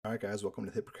All right, guys, welcome to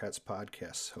the Hippocrates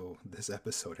Podcast. So, this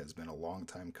episode has been a long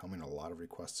time coming, a lot of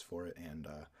requests for it, and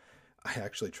I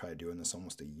actually tried doing this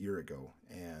almost a year ago,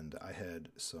 and I had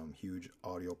some huge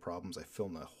audio problems. I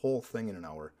filmed the whole thing in an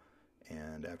hour,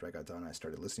 and after I got done, I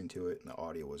started listening to it, and the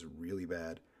audio was really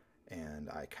bad, and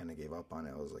I kind of gave up on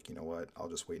it. I was like, you know what, I'll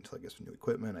just wait until I get some new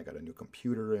equipment. I got a new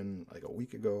computer in like a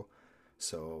week ago,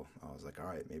 so I was like, all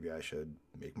right, maybe I should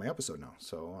make my episode now.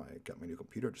 So I got my new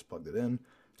computer, just plugged it in,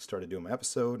 started doing my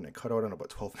episode, and it cut out on about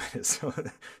 12 minutes. So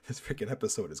this freaking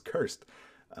episode is cursed.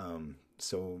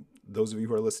 So those of you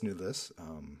who are listening to this,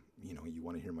 you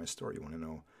want to hear my story. You want to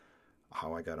know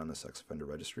how I got on the sex offender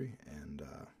registry, and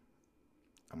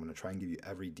I'm going to try and give you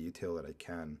every detail that I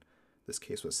can. This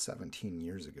case was 17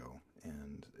 years ago,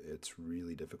 and it's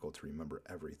really difficult to remember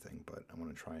everything, but I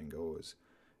want to try and go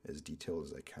as detailed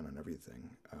as I can on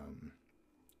everything.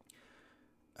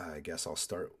 I guess I'll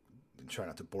start, try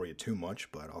not to bore you too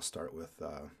much, but I'll start with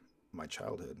my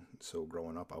childhood. So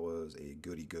growing up, I was a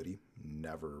goody-goody,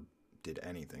 never did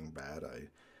anything bad. I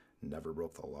never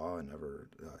broke the law. I never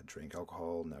drank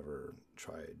alcohol, never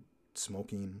tried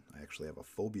smoking. I actually have a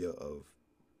phobia of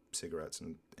cigarettes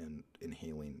and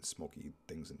inhaling smoky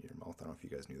things into your mouth. I don't know if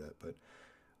you guys knew that, but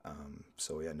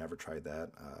so yeah, never tried that.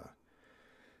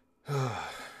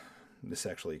 This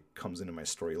actually comes into my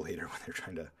story later when they're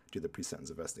trying to do the pre-sentence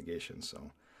investigation,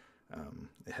 so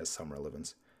it has some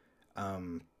relevance.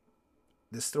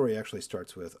 This story actually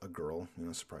starts with a girl,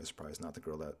 surprise, surprise, not the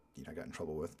girl that I got in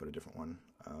trouble with, but a different one.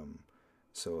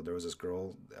 So there was this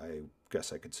girl, I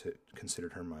guess I could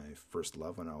considered her my first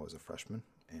love when I was a freshman,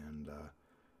 and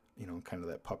kind of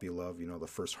that puppy love, the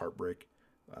first heartbreak.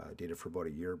 Dated for about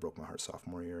a year, broke my heart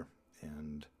sophomore year,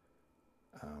 and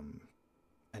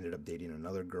ended up dating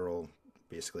another girl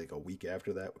basically like a week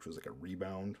after that, which was like a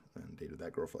rebound, and dated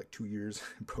that girl for like 2 years,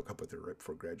 broke up with her right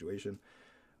before graduation.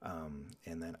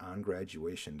 And then on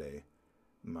graduation day,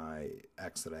 my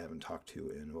ex that I haven't talked to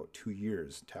in about 2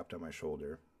 years tapped on my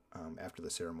shoulder after the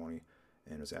ceremony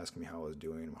and was asking me how I was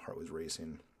doing. My heart was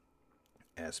racing.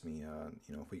 Asked me,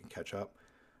 if we can catch up.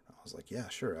 I was like, yeah,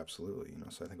 sure, absolutely.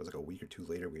 So I think it was like a week or two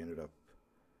later, we ended up,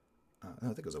 no,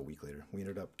 I think it was a week later, we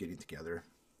ended up getting together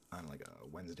on like a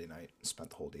Wednesday night, spent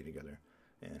the whole day together,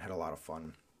 and had a lot of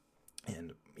fun.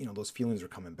 And, those feelings were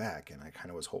coming back, and I kind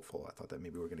of was hopeful. I thought that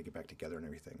maybe we were going to get back together and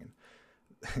everything.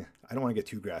 And I don't want to get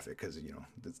too graphic because,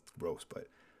 it's gross, but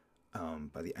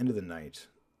by the end of the night,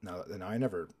 now I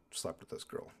never slept with this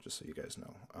girl, just so you guys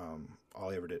know.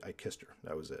 All I ever did, I kissed her.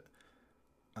 That was it.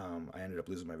 I ended up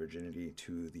losing my virginity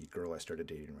to the girl I started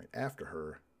dating right after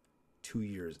her, 2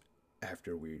 years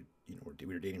after we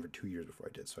were dating for 2 years before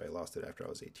I did. So I lost it after I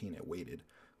was 18. I waited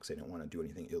because I didn't want to do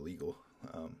anything illegal.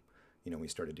 We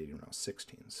started dating when I was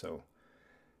 16. So,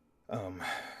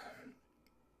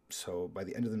 so by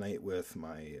the end of the night with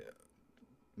my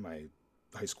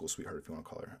high school sweetheart, if you want to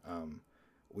call her,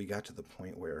 we got to the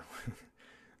point where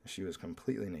she was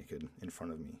completely naked in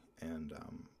front of me, and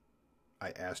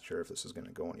I asked her if this was going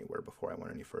to go anywhere before I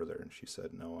went any further, and she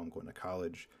said, no, I'm going to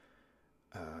college.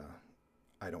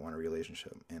 I don't want a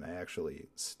relationship. And I actually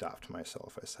stopped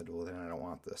myself. I said, well, then I don't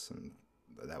want this. And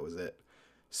that was it.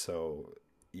 So,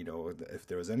 if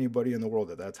there was anybody in the world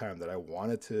at that time that I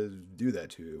wanted to do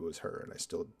that to, it was her. And I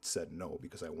still said no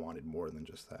because I wanted more than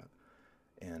just that.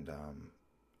 And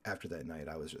after that night,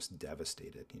 I was just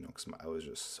devastated, because I was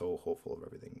just so hopeful of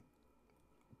everything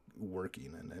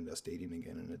working and us dating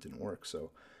again, and it didn't work.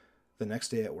 So the next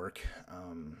day at work,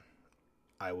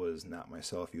 I was not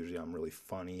myself. Usually I'm really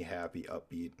funny, happy,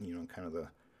 upbeat, kind of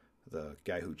the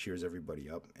guy who cheers everybody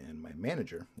up. And my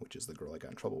manager, which is the girl I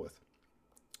got in trouble with,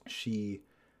 she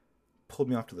pulled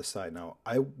me off to the side. Now,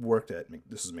 I worked at,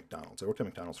 this is McDonald's. I worked at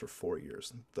McDonald's for 4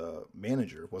 years. The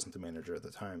manager wasn't the manager at the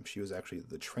time. She was actually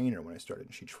the trainer when I started,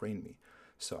 and she trained me.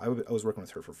 So I was working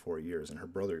with her for 4 years, and her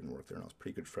brother didn't work there, and I was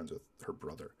pretty good friends with her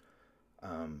brother.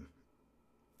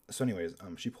 So anyways,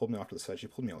 she pulled me off to the side. She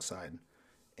pulled me outside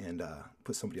and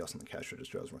put somebody else in the cash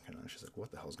register I was working on. She's like,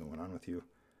 what the hell's going on with you?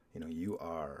 You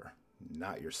are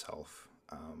not yourself.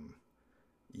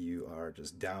 You are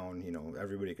just down.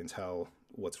 Everybody can tell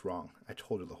what's wrong. I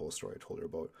told her the whole story. I told her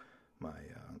about my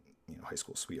high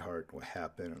school sweetheart, what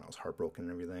happened, and I was heartbroken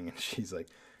and everything. And she's like,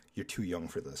 you're too young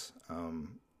for this.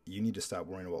 You need to stop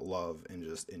worrying about love and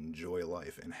just enjoy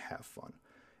life and have fun.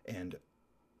 And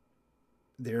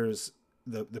there's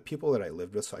the people that I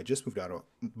lived with. So I just moved out of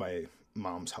my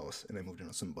mom's house and I moved in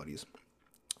with some buddies.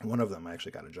 One of them, I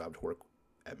actually got a job to work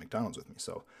at McDonald's with me.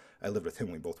 So I lived with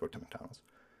him. We both worked at McDonald's.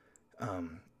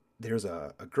 There's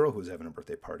a girl who was having a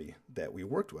birthday party that we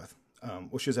worked with.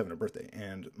 She was having a birthday,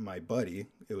 and my buddy,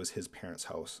 it was his parents'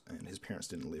 house, and his parents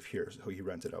didn't live here, so he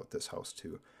rented out this house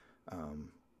to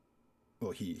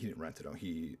Well, he didn't rent it out.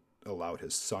 He allowed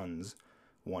his sons.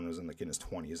 One was in like in his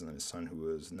 20s, and then his son, who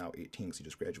was now 18, because he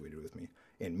just graduated with me,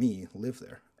 and me live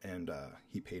there, and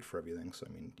he paid for everything. So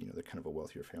I mean, they're kind of a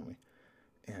wealthier family,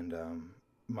 and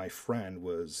my friend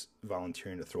was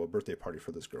volunteering to throw a birthday party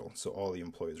for this girl. So all the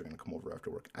employees are going to come over after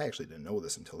work. I actually didn't know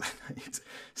this until that night.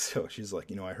 So she's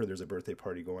like, I heard there's a birthday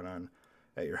party going on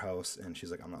at your house, and she's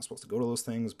like, I'm not supposed to go to those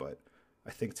things, but I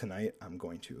think tonight I'm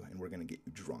going to, and we're going to get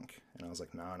you drunk. And I was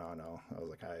like, no. I was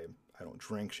like, I don't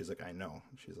drink. She's like, I know.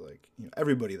 She's like,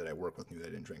 everybody that I work with knew that I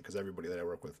didn't drink, because everybody that I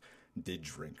work with did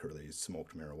drink, or they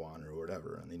smoked marijuana or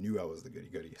whatever, and they knew I was the goody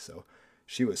goody. So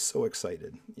she was so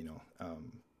excited,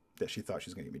 that she thought she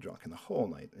was going to get me drunk. And the whole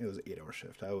night, it was an 8-hour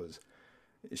shift.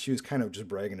 She was kind of just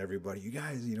bragging to everybody, you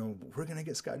guys, we're going to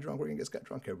get Scott drunk. We're going to get Scott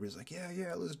drunk. Everybody's like,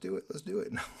 yeah, let's do it. Let's do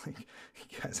it. And I'm like,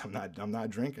 guys, I'm not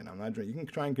drinking. I'm not drinking. You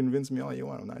can try and convince me all you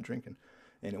want. I'm not drinking.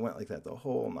 And it went like that the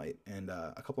whole night. And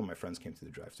a couple of my friends came to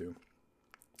the drive-thru,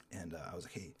 and I was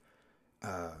like, hey,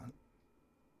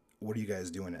 what are you guys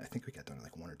doing? I think we got done at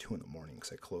like 1 or 2 in the morning,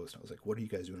 because I closed. I was like, what are you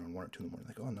guys doing on 1 or 2 in the morning?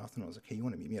 Like, oh, nothing. I was like, hey, you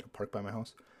want to meet me at a park by my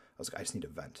house? I was like, I just need a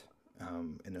vent.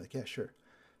 And they're like, yeah, sure.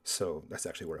 So that's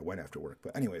actually where I went after work.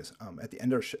 But anyways, at the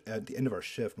end of our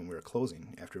shift, when we were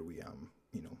closing, after we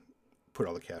put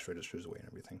all the cash registers away and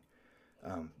everything,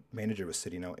 manager was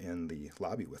sitting out in the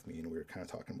lobby with me, and we were kind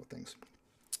of talking about things.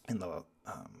 And the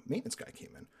maintenance guy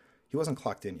came in. He wasn't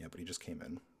clocked in yet, but he just came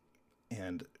in.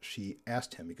 And she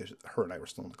asked him, because her and I were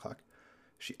still on the clock,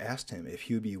 she asked him if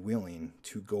he would be willing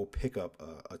to go pick up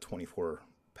a 24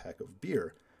 pack of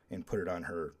beer and put it on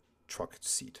her truck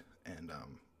seat. And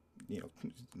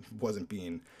wasn't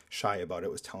being shy about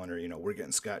it, was telling her, we're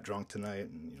getting Scott drunk tonight,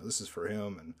 and this is for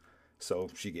him. And so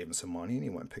she gave him some money, and he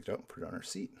went and picked it up and put it on her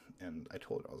seat. And I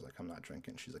told her, I was like, I'm not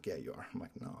drinking. She's like, yeah, you are. I'm like,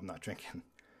 no, I'm not drinking.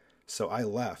 So I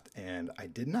left, and I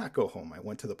did not go home. I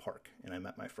went to the park, and I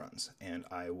met my friends, and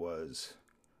I was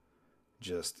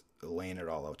just laying it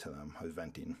all out to them. I was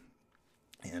venting,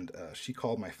 and she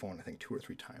called my phone, I think 2 or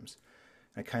 3 times.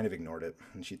 I kind of ignored it,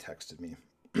 and she texted me,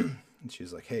 and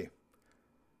she's like, hey,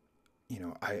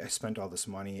 I spent all this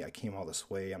money. I came all this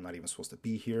way. I'm not even supposed to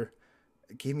be here.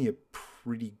 It gave me a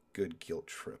pretty good guilt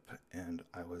trip. And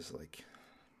I was like,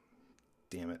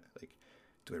 damn it. Like,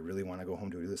 do I really want to go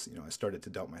home to do this? I started to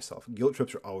doubt myself. Guilt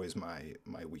trips are always my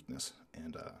weakness.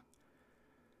 And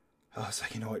I was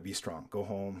like, what, be strong. Go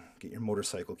home, get your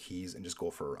motorcycle keys, and just go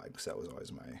for a ride. Because that was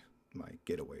always my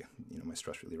getaway, my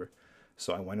stress reliever.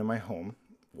 So I went in my home,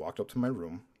 walked up to my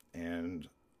room, and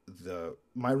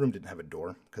my room didn't have a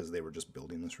door, because they were just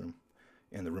building this room,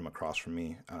 and the room across from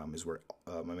me is where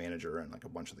my manager and like a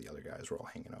bunch of the other guys were all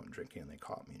hanging out and drinking, and they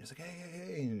caught me, and he's like,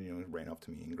 hey, and ran up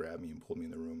to me and grabbed me and pulled me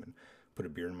in the room and put a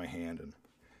beer in my hand, and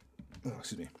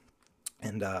excuse me,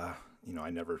 and I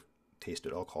never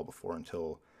tasted alcohol before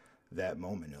until that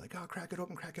moment. You're like, oh, crack it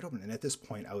open, and at this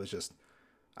point I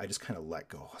just kind of let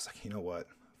go. I was like, you know what,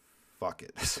 fuck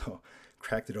it. So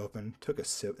cracked it open, took a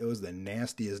sip. It was the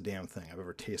nastiest damn thing I've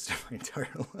ever tasted in my entire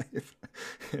life.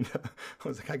 And I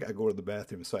was like, I gotta go to the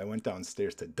bathroom. So I went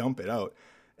downstairs to dump it out.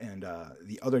 And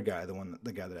the other guy,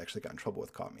 the guy that I actually got in trouble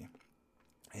with, caught me.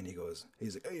 And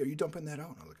he's like, hey, are you dumping that out?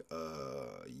 And I was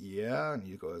like, yeah. And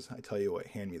he goes, I tell you what,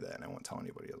 hand me that, and I won't tell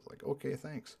anybody. I was like, okay,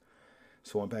 thanks.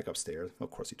 So I went back upstairs. Of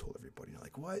course, he told everybody,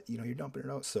 like, what? You're dumping it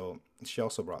out. So she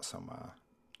also brought some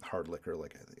hard liquor,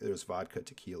 like there was vodka,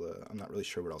 tequila. I'm not really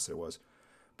sure what else there was,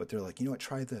 but they're like, what,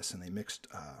 try this. And they mixed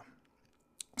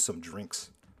some drinks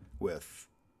with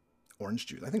orange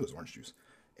juice. I think it was orange juice.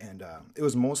 And it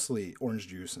was mostly orange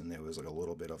juice, and there was like a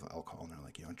little bit of alcohol. And they're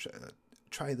like,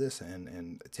 try this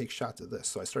and take shots of this.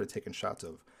 So I started taking shots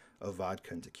of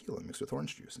vodka and tequila mixed with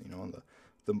orange juice. And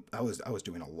I was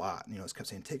doing a lot. I just kept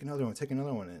saying, take another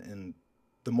one. And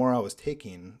the more I was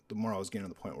taking, the more I was getting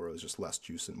to the point where it was just less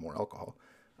juice and more alcohol.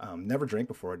 Never drank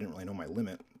before. I didn't really know my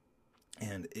limit,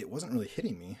 and it wasn't really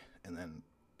hitting me. And then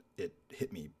it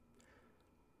hit me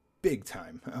big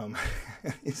time. I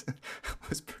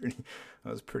was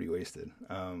pretty wasted,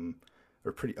 I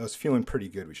was feeling pretty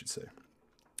good, we should say.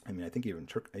 I mean, I think I even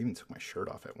took my shirt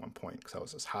off at one point, because I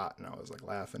was just hot, and I was like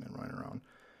laughing and running around.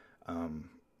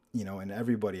 And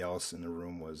everybody else in the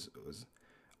room was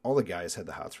all the guys had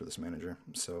the hots for this manager.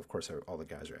 So of course all the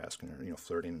guys are asking her,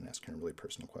 flirting and asking her really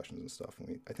personal questions and stuff.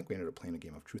 And I think we ended up playing a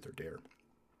game of Truth or Dare,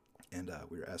 and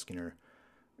we were asking her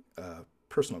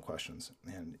personal questions.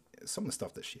 And some of the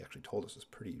stuff that she actually told us was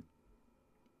pretty,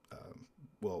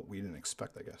 we didn't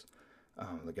expect, I guess.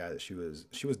 The guy that she was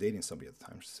dating somebody at the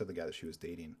time. She said the guy that she was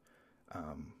dating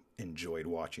enjoyed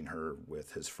watching her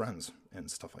with his friends and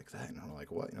stuff like that. And we're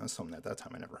like, what? That's something at that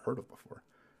time I never heard of before.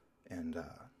 And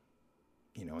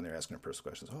and they're asking her personal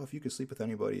questions. Oh, if you could sleep with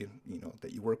anybody,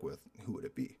 that you work with, who would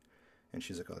it be? And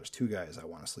she's like, oh, there's two guys I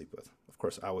want to sleep with. Of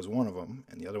course, I was one of them,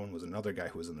 and the other one was another guy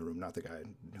who was in the room, not the guy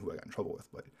who I got in trouble with,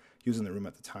 but he was in the room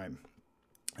at the time.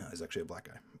 He's actually a black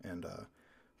guy, and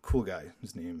cool guy.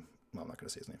 His name, well, I'm not going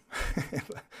to say his name.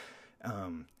 But,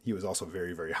 he was also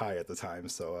very, very high at the time,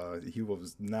 so he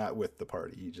was not with the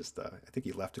party. He just, I think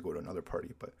he left to go to another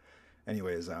party. But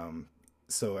anyways,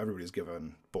 so everybody's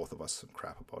giving both of us some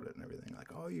crap about it and everything.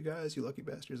 Like, oh, you guys, you lucky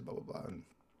bastards, blah, blah, blah. And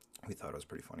we thought it was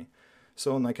pretty funny.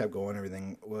 So the night kept going.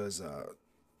 Everything was, a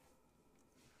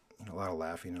lot of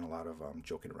laughing and a lot of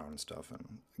joking around and stuff.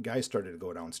 And guys started to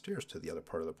go downstairs to the other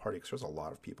part of the party because there was a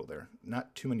lot of people there.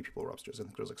 Not too many people were upstairs. I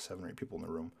think there was like 7 or 8 people in the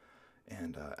room.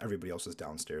 And everybody else was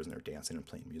downstairs and they're dancing and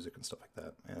playing music and stuff like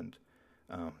that. And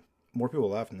more people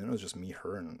left, and then it was just me,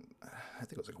 her, and I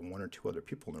think it was like 1 or 2 other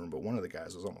people in the room. But one of the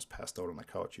guys was almost passed out on the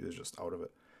couch. He was just out of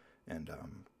it. And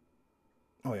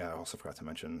oh yeah, I also forgot to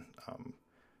mention,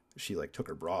 she like took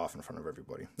her bra off in front of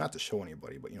everybody, not to show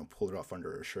anybody, but pulled it off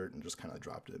under her shirt and just kind of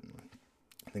dropped it. And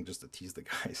I think just to tease the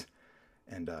guys.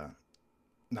 And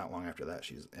not long after that,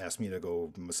 she's asked me to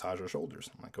go massage her shoulders.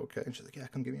 I'm like, okay. And she's like, yeah,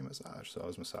 come give me a massage. So I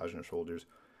was massaging her shoulders.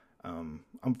 I'm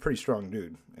a pretty strong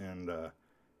dude, and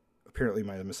apparently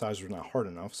my massages were not hard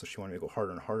enough, so she wanted me to go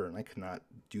harder and harder, and I could not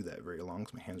do that very long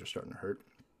because my hands were starting to hurt.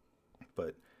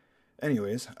 But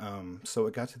anyways, so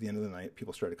it got to the end of the night.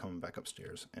 People started coming back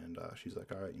upstairs, and she's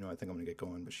like, all right, I think I'm going to get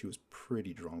going. But she was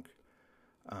pretty drunk.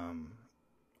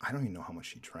 I don't even know how much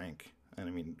she drank. And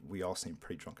I mean, we all seemed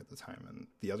pretty drunk at the time. And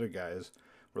the other guys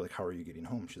were like, how are you getting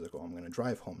home? She's like, oh, I'm going to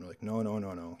drive home. And they're like,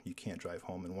 no, you can't drive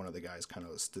home. And one of the guys kind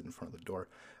of stood in front of the door.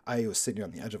 I was sitting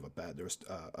on the edge of a bed. There was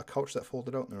a couch that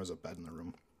folded out, and there was a bed in the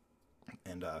room.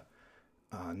 And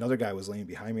another guy was laying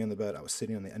behind me on the bed. I was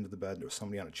sitting on the end of the bed. There was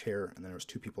somebody on a chair, and then there was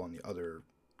 2 people on the other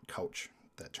couch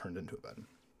that turned into a bed.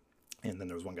 And then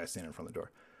there was one guy standing in front of the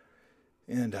door.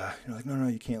 And like, no,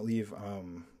 you can't leave.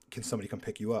 Can somebody come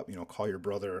pick you up? Call your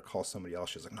brother or call somebody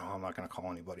else. She's like, no, I'm not going to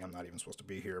call anybody. I'm not even supposed to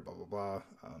be here, blah, blah, blah.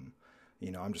 I'm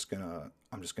just going to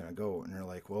go. And they're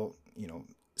like, well,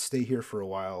 stay here for a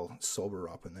while, sober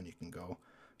up, and then you can go,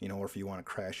 or if you want to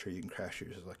crash here, you can crash here.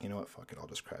 She's like, you know what? Fuck it. I'll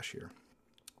just crash here.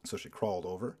 So she crawled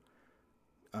over.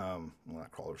 Well,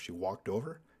 not crawled over. She walked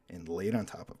over and laid on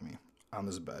top of me on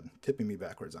this bed, tipping me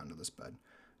backwards onto this bed.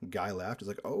 Guy laughed. He's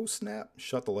like, oh, snap.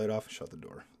 Shut the light off, shut the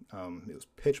door. It was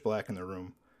pitch black in the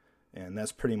room. And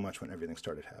that's pretty much when everything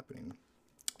started happening.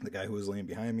 The guy who was laying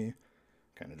behind me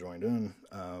kind of joined in.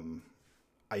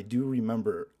 I do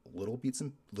remember little bits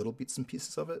and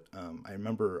pieces of it. I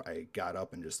remember I got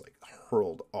up and just like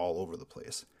hurled all over the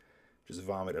place, just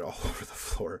vomited all over the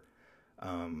floor.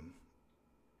 I'm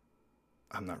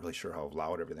not really sure how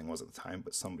loud everything was at the time,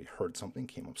 but somebody heard something,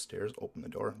 came upstairs, opened the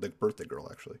door. The birthday girl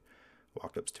actually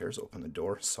walked upstairs, opened the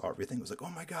door, saw everything, was like, oh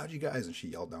my God, you guys, and she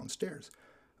yelled downstairs.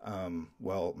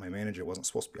 Well, my manager wasn't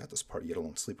supposed to be at this party, yet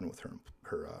alone sleeping with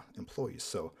her employees.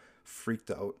 So freaked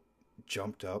out,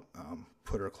 jumped up,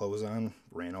 put her clothes on,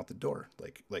 ran out the door,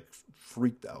 like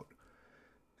freaked out.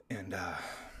 And,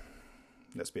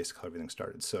 that's basically how everything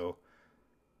started. So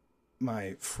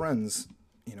my friends,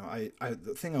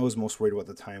 the thing I was most worried about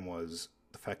at the time was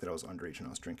the fact that I was underage and I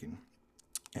was drinking.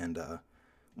 And,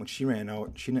 when she ran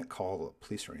out, she didn't call the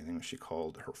police or anything. She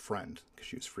called her friend because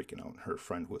she was freaking out. Her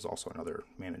friend was also another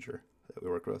manager that we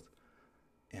worked with.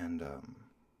 And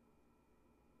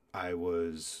I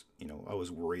was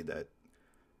worried that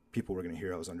people were going to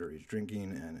hear I was underage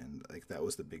drinking. And like that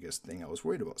was the biggest thing I was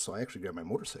worried about. So I actually grabbed my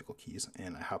motorcycle keys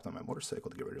and I hopped on my motorcycle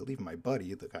to get ready to leave. My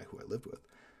buddy, the guy who I lived with,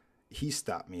 he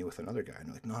stopped me with another guy. And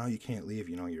they're like, no, you can't leave.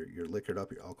 You're liquored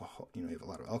up. You're alcohol. You have a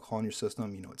lot of alcohol in your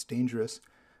system. It's dangerous.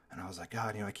 And I was like,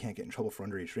 God, I can't get in trouble for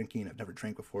underage drinking. I've never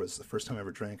drank before. This is the first time I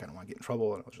ever drank. I don't want to get in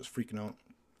trouble. And I was just freaking out.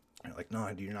 And they're like, no,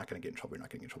 dude, you're not going to get in trouble. You're not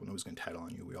going to get in trouble. Nobody's going to tattle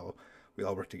on you. We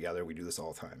all work together. We do this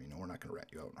all the time. We're not going to rat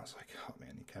you out. And I was like, oh,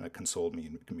 man, he kind of consoled me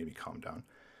and made me calm down.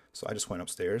 So I just went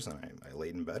upstairs and I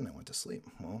laid in bed and I went to sleep.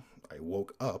 Well, I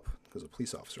woke up because a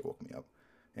police officer woke me up.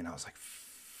 And I was like,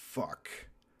 fuck.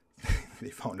 They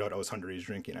found out I was underage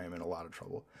drinking. I am in a lot of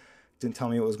trouble. Didn't tell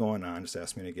me what was going on. Just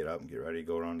asked me to get up and get ready,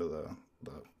 go around to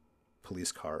the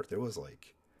police car. There was around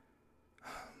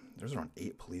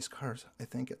 8 police cars, I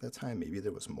think, at that time. Maybe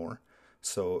there was more.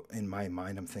 So in my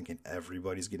mind, I'm thinking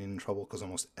everybody's getting in trouble because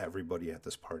almost everybody at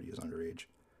this party is underage.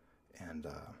 And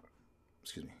I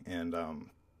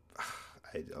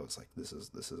was like, this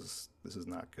is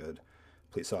not good.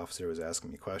 Police officer was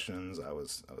asking me questions. I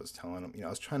was telling him, I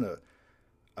was trying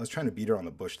to beat around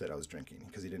the bush that I was drinking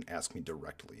because he didn't ask me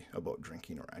directly about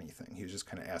drinking or anything. He was just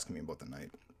kind of asking me about the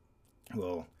night.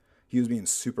 Well, he was being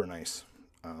super nice.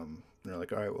 And they're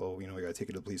like, all right, well, you know, we got to take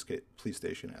you to the police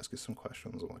station, ask you some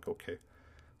questions. I'm like, okay.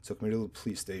 Took me to the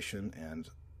police station, and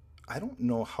I don't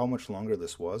know how much longer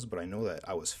this was, but I know that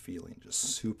I was feeling just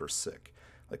super sick.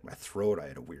 Like my throat, I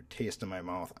had a weird taste in my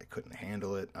mouth. I couldn't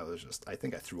handle it. I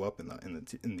think I threw up in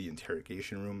the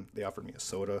interrogation room. They offered me a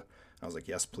soda. I was like,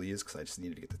 yes, please, because I just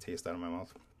needed to get the taste out of my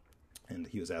mouth. And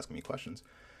he was asking me questions.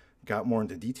 Got more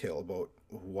into detail about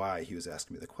why he was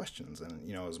asking me the questions, and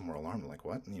you know, I was more alarmed. Like,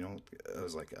 what? You know, I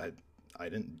was like, I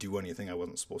didn't do anything I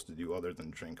wasn't supposed to do other than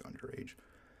drink underage.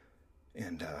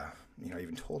 And you know, I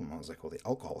even told him, I was like, well, the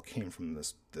alcohol came from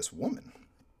this woman,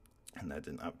 and that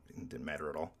didn't matter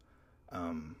at all.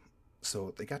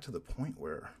 So they got to the point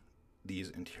where these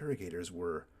interrogators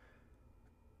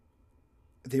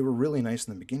they were really nice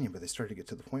in the beginning, but they started to get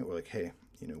to the point where, like, hey,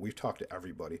 you know, we've talked to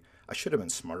everybody. I should have been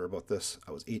smarter about this.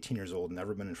 I was 18 years old,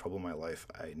 never been in trouble in my life.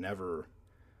 I never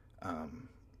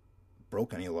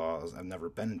broke any laws. I've never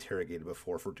been interrogated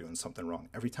before for doing something wrong.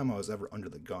 Every time I was ever under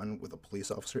the gun with a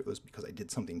police officer, it was because I did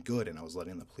something good, and I was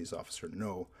letting the police officer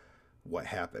know what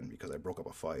happened because I broke up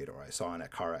a fight or I saw in a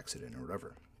car accident or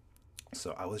whatever.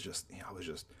 So I was just,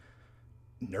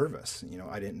 nervous. You know,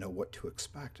 I didn't know what to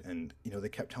expect, and you know, they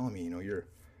kept telling me, you know, you're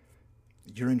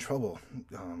in trouble.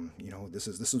 You know, this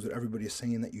is what everybody's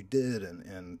saying that you did,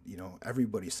 and you know,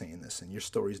 everybody's saying this, and your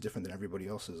story's different than everybody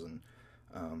else's, and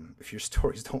if your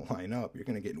stories don't line up, you're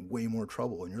going to get in way more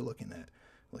trouble, and you're looking at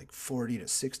like 40 to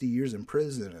 60 years in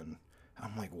prison. And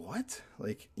I'm like, what?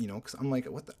 Like, you know, because I'm like,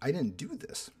 what? I didn't do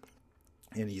this.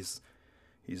 And he's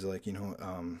like, you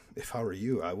know, if I were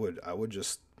you, I would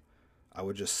just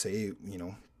say, you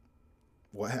know,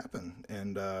 what happened,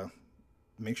 and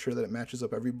make sure that it matches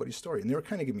up everybody's story. And they were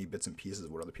kind of giving me bits and pieces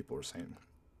of what other people were saying.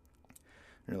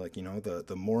 And they're like, you know,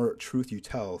 the more truth you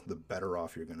tell, the better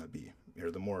off you're going to be. Or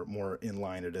the more in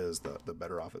line it is, the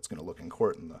better off it's going to look in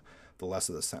court, and the less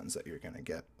of the sentence that you're going to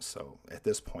get. So at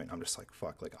this point, I'm just like,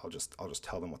 fuck, like I'll just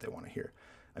tell them what they want to hear.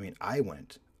 I mean, I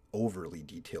went overly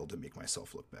detailed to make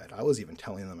myself look bad. I was even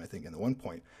telling them, I think, in the one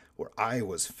point where I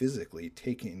was physically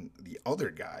taking the other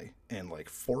guy and like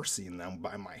forcing them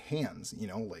by my hands, you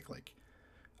know, like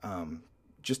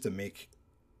just to make,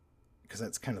 because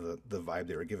that's kind of the vibe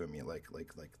they were giving me, like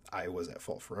I was at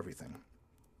fault for everything.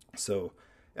 So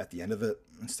at the end of it,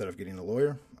 instead of getting a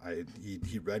lawyer,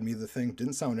 he read me the thing.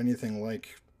 Didn't sound anything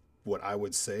like what I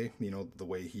would say. You know, the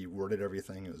way he worded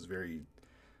everything, it was very,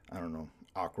 I don't know,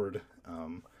 awkward.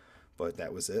 But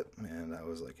that was it, and I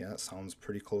was like, yeah, it sounds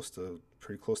pretty close to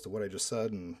what I just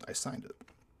said, and I signed it,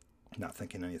 not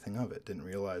thinking anything of it. Didn't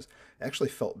realize, it actually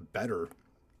felt better,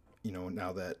 you know,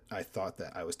 now that I thought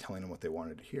that I was telling them what they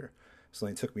wanted to hear. So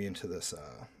they took me into this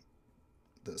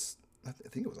I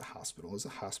think it was a hospital. It was a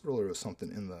hospital, or it was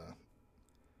something in the,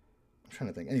 I'm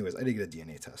trying to think. Anyways, I did get a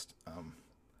DNA test.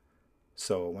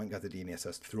 So I went and got the DNA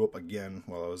test, threw up again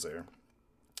while I was there.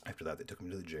 After that, they took me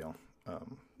to the jail.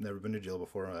 Never been to jail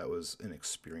before. That was an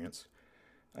experience.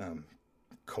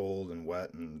 Cold and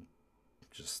wet and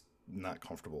just not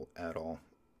comfortable at all.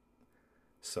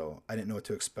 So I didn't know what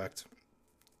to expect.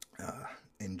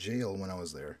 In jail, when I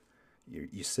was there,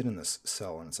 you sit in this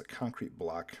cell, and it's a concrete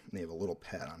block, and they have a little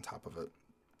pad on top of it.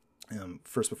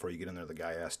 First, before you get in there, the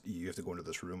guy asked, you have to go into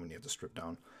this room and you have to strip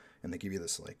down, and they give you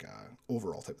this like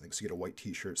overall type of thing. So you get a white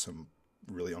t-shirt, some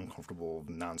really uncomfortable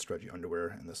non-stretchy underwear,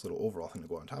 and this little overall thing to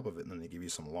go on top of it, and then they give you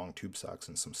some long tube socks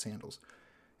and some sandals.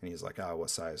 And he's like, what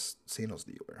size sandals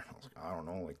do you wear? And I was like, I don't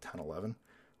know, like 10, 11.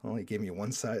 Well, he gave me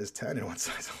one size 10 and one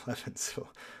size 11. So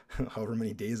however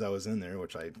many days I was in there,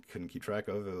 which I couldn't keep track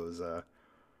of, it was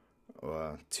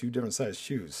 2 different size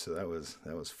shoes. So that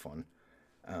was fun.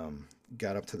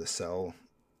 Got up to the cell,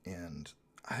 and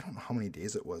I don't know how many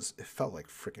days it was. It felt like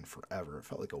freaking forever. It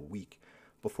felt like a week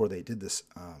before they did this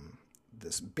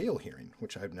bail hearing,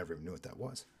 which I never even knew what that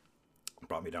was.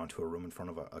 Brought me down to a room in front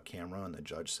of a camera, and the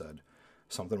judge said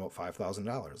something about $5,000, and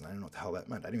I didn't know what the hell that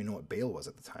meant. I didn't even know what bail was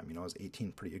at the time. You know, I was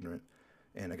 18, pretty ignorant.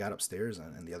 And I got upstairs,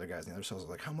 and the other guys in the other cells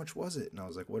were like, how much was it? And I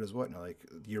was like, what is what? And they're like,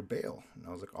 your bail. And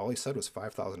I was like, all he said was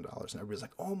 $5,000. And everybody's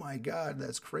like, oh my God,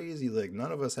 that's crazy. Like,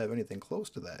 none of us have anything close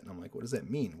to that. And I'm like, what does that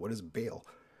mean? What is bail?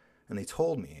 And they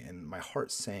told me, and my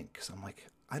heart sank, because I'm like,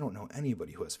 I don't know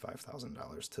anybody who has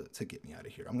 $5,000 to get me out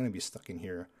of here. I'm going to be stuck in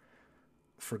here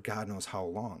for God knows how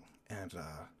long. And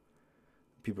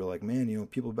people are like, man, you know,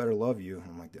 people better love you. And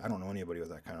I'm like, I don't know anybody with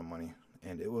that kind of money.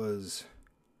 And it was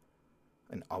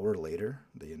an hour later,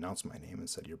 they announced my name and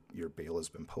said, your bail has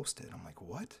been posted. I'm like,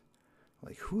 what?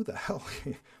 Like, who the hell?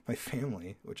 My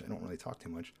family, which I don't really talk too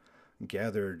much,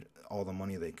 gathered all the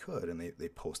money they could, and they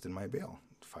posted my bail,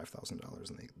 $5,000,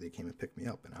 and they came and picked me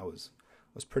up. And I was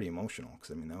pretty emotional,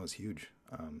 because, I mean, that was huge.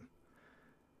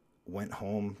 Went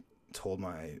home, told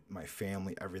my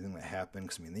family everything that happened.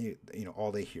 Because I mean,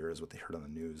 all they hear is what they heard on the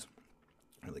news.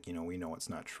 They're like, we know it's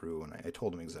not true, and I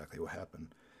told them exactly what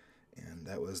happened, and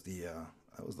that was the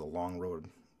long road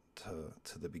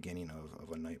to the beginning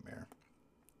of a nightmare.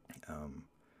 Um,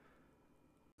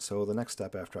 so the next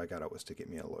step after I got out was to get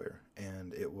me a lawyer,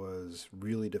 and it was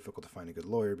really difficult to find a good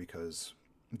lawyer because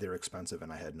they're expensive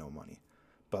and I had no money.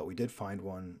 But we did find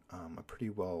one, a pretty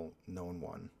well known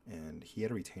one, and he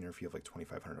had a retainer fee of like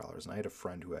 $2,500. And I had a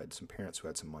friend who had some parents who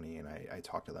had some money, and I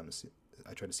talked to them to see,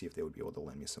 I tried to see if they would be able to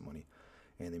lend me some money,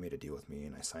 and they made a deal with me,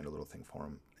 and I signed a little thing for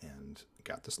him and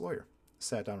got this lawyer.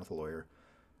 Sat down with the lawyer,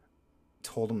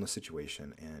 told him the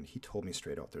situation, and he told me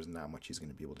straight out there's not much he's going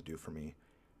to be able to do for me.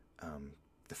 Um,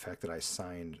 the fact that I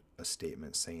signed a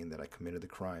statement saying that I committed the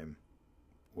crime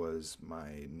was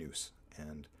my noose,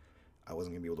 and I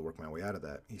wasn't going to be able to work my way out of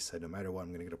that. He said, no matter what, I'm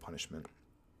going to get a punishment.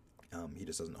 He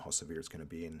just doesn't know how severe it's going to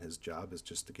be, and his job is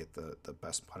just to get the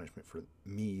best punishment for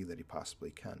me that he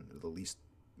possibly can, the least,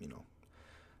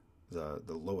 the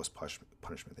lowest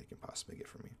punishment they can possibly get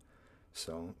for me.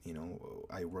 So,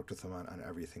 I worked with him on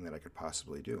everything that I could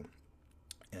possibly do.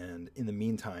 And in the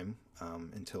meantime,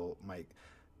 until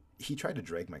he tried to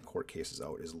drag my court cases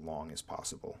out as long as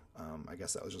possible. I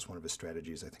guess that was just one of his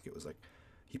strategies. I think it was like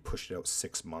he pushed it out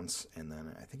 6 months, and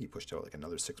then I think he pushed it out like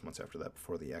another 6 months after that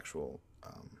before the actual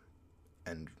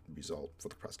end result for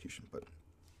the prosecution. But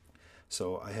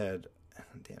so it had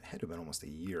to have been almost a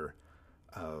year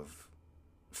of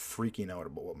freaking out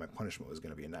about what my punishment was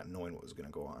going to be and not knowing what was going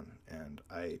to go on. And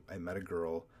I met a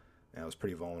girl, and I was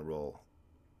pretty vulnerable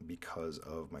because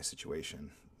of my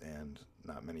situation, and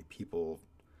not many people,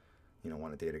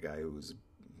 want to date a guy who's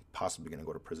possibly going to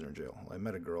go to prison or jail. I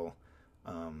met a girl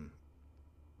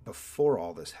before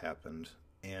all this happened,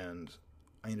 and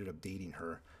I ended up dating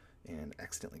her and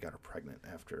accidentally got her pregnant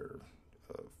after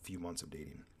a few months of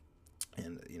dating.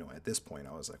 And at this point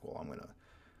I was like, well,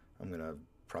 I'm gonna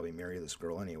probably marry this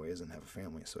girl anyways and have a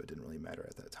family, so it didn't really matter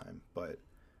at that time. But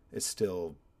it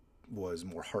still was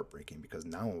more heartbreaking because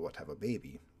now I'm about to have a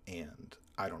baby and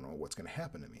I don't know what's going to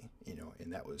happen to me,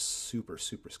 and that was super,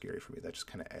 super scary for me. That just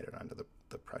kind of added on to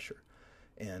the pressure.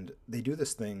 And they do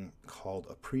this thing called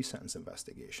a pre-sentence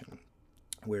investigation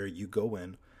where you go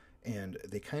in and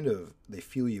they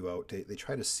feel you out. They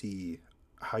try to see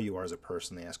how you are as a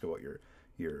person. They ask about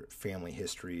your family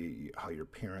history, how your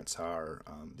parents are.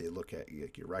 They look at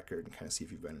your record and kind of see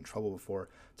if you've been in trouble before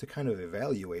to kind of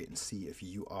evaluate and see if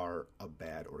you are a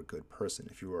bad or good person,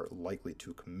 if you are likely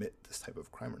to commit this type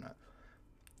of crime or not.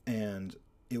 And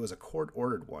it was a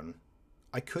court-ordered one.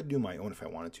 I could do my own if I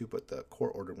wanted to, but the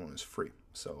court-ordered one was free.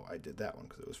 So I did that one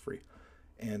because it was free.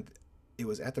 And it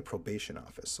was at the probation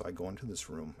office. So I go into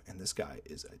this room, and this guy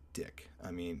is a dick.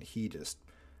 I mean,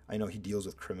 I know he deals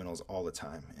with criminals all the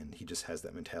time, and he just has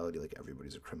that mentality like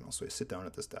everybody's a criminal. So I sit down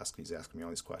at this desk, and he's asking me all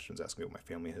these questions, asking me about my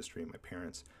family history, my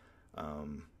parents,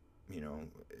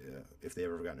 if they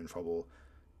ever gotten in trouble.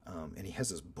 And he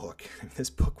has this book. This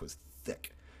book was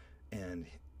thick. And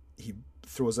he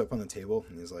throws up on the table,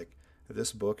 and he's like,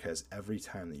 this book has every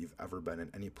time that you've ever been in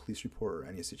any police report or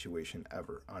any situation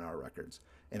ever on our records.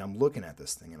 And I'm looking at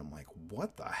this thing, and I'm like,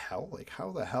 what the hell? Like, how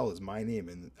the hell is my name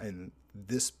in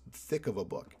this thick of a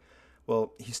book?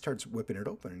 Well, he starts whipping it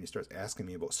open, and he starts asking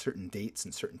me about certain dates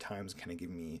and certain times, and kind of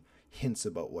giving me hints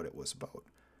about what it was about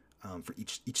for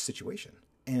each situation.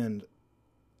 And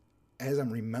as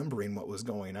I'm remembering what was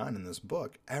going on in this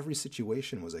book, every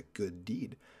situation was a good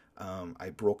deed. I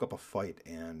broke up a fight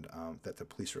and that the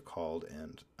police were called,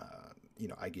 and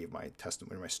I gave my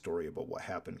testimony, my story about what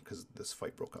happened because this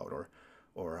fight broke out,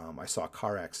 or I saw a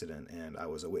car accident and I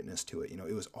was a witness to it.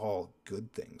 It was all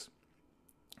good things.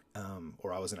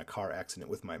 Or I was in a car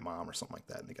accident with my mom or something like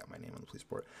that, and they got my name on the police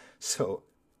report. So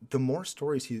the more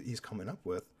stories he's coming up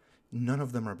with, none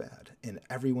of them are bad, and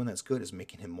everyone that's good is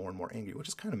making him more and more angry, which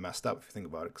is kind of messed up if you think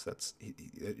about it, because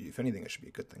if anything, it should be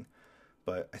a good thing.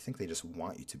 But I think they just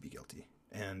want you to be guilty.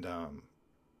 And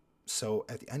so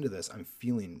at the end of this, I'm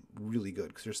feeling really good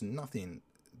because there's nothing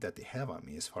that they have on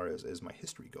me as far as my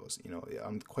history goes.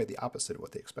 I'm quite the opposite of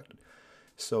what they expected.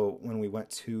 So when we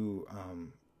went to,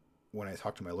 when I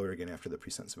talked to my lawyer again after the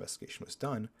pre-sentence investigation was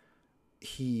done,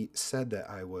 he said that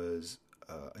I was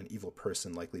an evil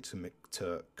person likely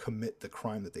to commit the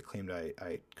crime that they claimed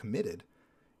I committed,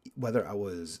 whether I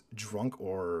was drunk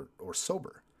or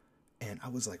sober. And I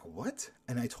was like, what?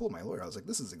 And I told my lawyer, I was like,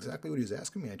 this is exactly what he was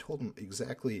asking me. I told him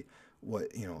exactly what,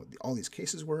 all these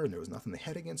cases were, and there was nothing they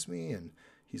had against me. And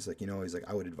he's like,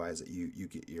 I would advise that you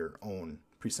get your own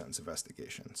pre-sentence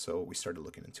investigation. So we started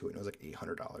looking into it, and it was like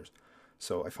 $800.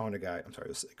 So I found a guy, I'm sorry, it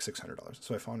was like $600.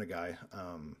 So I found a guy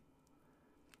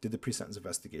Did the pre-sentence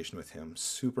investigation with him.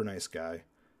 Super nice guy.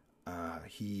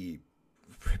 He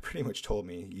pretty much told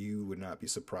me, you would not be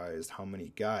surprised how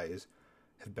many guys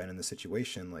have been in the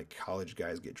situation. Like college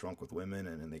guys get drunk with women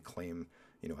and they claim,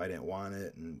 I didn't want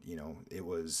it. And, it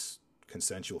was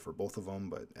consensual for both of them.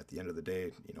 But at the end of the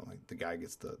day, like the guy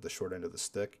gets the short end of the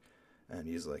stick. And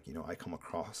he's like, I come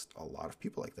across a lot of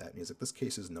people like that. And he's like, this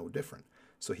case is no different.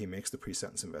 So he makes the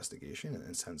pre-sentence investigation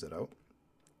and sends it out.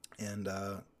 And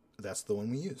that's the one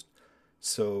we used.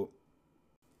 So,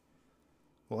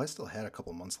 well, I still had a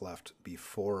couple months left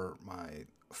before my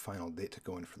final date to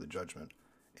go in for the judgment.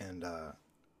 And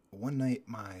one night,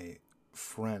 my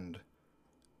friend,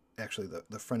 actually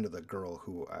the friend of the girl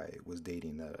who I was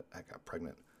dating that I got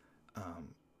pregnant,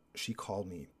 she called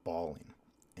me bawling.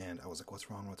 And I was like,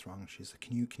 what's wrong? What's wrong? And she's like,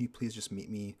 can you please just meet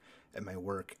me at my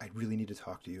work? I really need to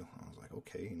talk to you. I was like,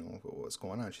 okay, what's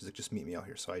going on? She's like, just meet me out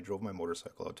here. So I drove my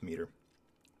motorcycle out to meet her.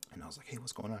 And I was like, hey,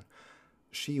 what's going on?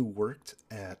 She worked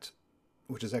at,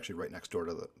 which is actually right next door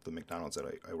to the McDonald's that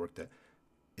I worked at,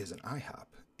 is an IHOP.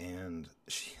 And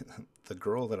the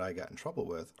girl that I got in trouble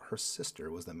with, her sister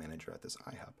was the manager at this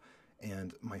IHOP.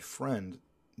 And my friend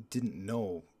didn't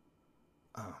know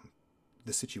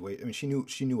the situation. I mean,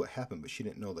 she knew what happened, but she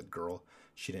didn't know the girl.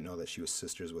 She didn't know that she was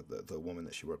sisters with the woman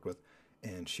that she worked with.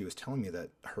 And she was telling me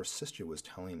that her sister was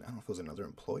telling, I don't know if it was another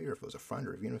employee or if it was a friend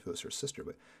or even if it was her sister,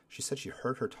 but she said she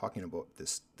heard her talking about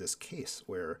this case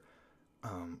where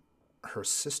her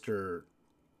sister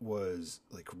was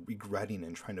like regretting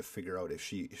and trying to figure out if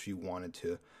she wanted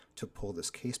to pull this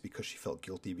case because she felt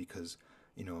guilty because,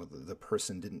 the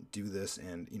person didn't do this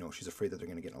and, she's afraid that they're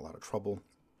going to get in a lot of trouble.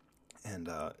 And,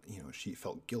 she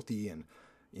felt guilty and,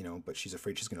 but she's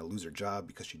afraid she's going to lose her job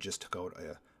because she just took out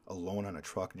a loan on a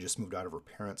truck and just moved out of her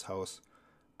parents' house.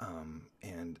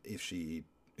 And if she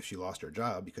lost her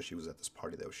job because she was at this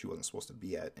party that she wasn't supposed to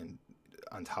be at, and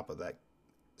on top of that,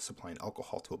 supplying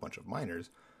alcohol to a bunch of minors,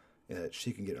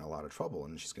 she can get in a lot of trouble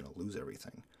and she's going to lose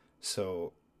everything.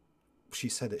 So she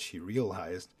said that she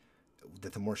realized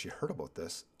that the more she heard about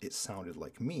this, it sounded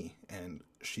like me, and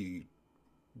she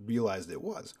realized it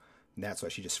was. And that's why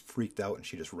she just freaked out and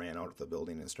she just ran out of the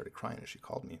building and started crying and she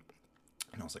called me.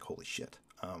 And I was like, holy shit.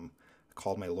 I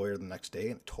called my lawyer the next day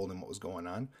and told him what was going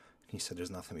on. And he said, there's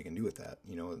nothing we can do with that.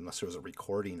 Unless there was a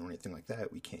recording or anything like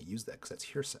that, we can't use that because that's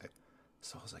hearsay.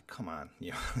 So I was like, come on.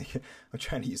 I'm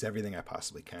trying to use everything I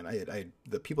possibly can.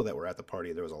 The people that were at the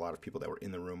party, there was a lot of people that were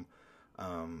in the room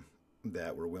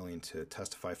that were willing to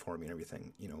testify for me and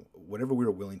everything. Whatever we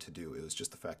were willing to do, it was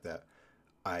just the fact that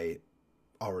I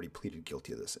already pleaded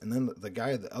guilty of this. And then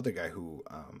the other guy who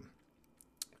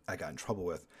I got in trouble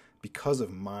with, because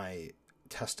of my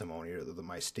testimony or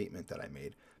my statement that I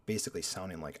made, basically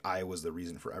sounding like I was the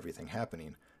reason for everything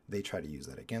happening, they tried to use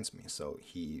that against me. So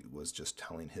he was just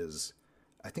telling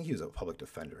I think he was a public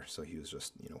defender, so he was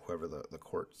just, whoever the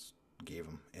courts gave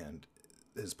him, and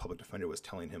his public defender was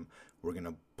telling him, we're going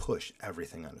to push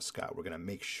everything onto Scott. We're going to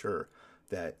make sure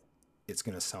that it's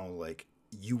going to sound like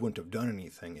you wouldn't have done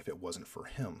anything if it wasn't for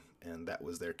him. And that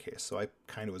was their case. So I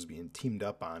kind of was being teamed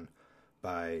up on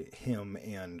by him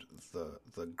and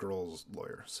the girl's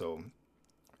lawyer. So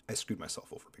I screwed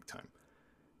myself over big time.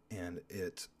 And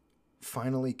it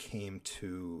finally came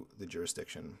to the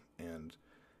jurisdiction, and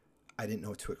I didn't know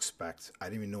what to expect. I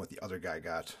didn't even know what the other guy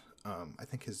got. I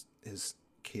think his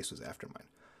case was after mine.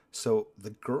 So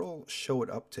the girl showed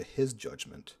up to his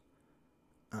judgment.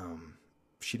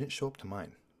 She didn't show up to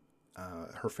mine.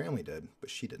 Her family did, but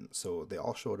she didn't. So they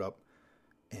all showed up,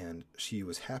 and she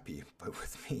was happy. But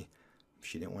with me,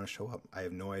 she didn't want to show up. I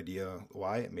have no idea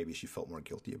why. Maybe she felt more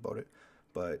guilty about it.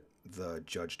 But the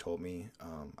judge told me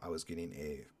I was getting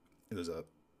it was a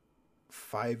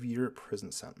 5-year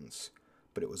prison sentence,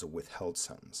 but it was a withheld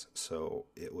sentence. So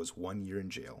it was 1 year in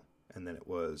jail, and then it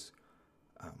was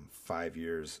 5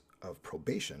 years of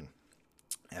probation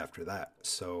after that.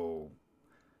 So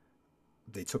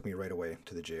they took me right away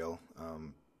to the jail.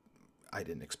 I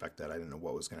didn't expect that. I didn't know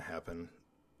what was going to happen.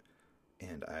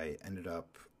 And I ended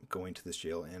up going to this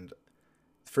jail. And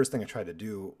the first thing I tried to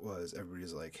do was,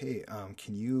 everybody's like, hey,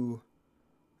 can you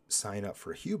sign up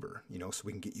for Huber, so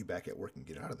we can get you back at work and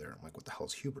get out of there. I'm like, what the hell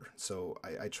is Huber? So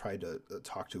I tried to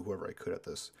talk to whoever I could at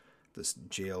this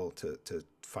jail to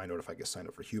find out if I could sign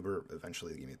up for Huber.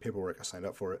 Eventually they gave me the paperwork. I signed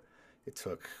up for it. It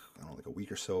took, I don't know, like a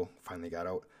week or so. Finally got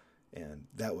out. And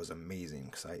that was amazing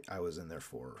because I was in there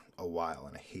for a while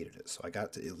and I hated it. So I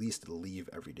got to at least leave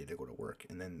every day to go to work.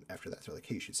 And then after that, they're like,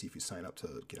 hey, you should see if you sign up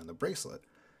to get on the bracelet.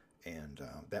 And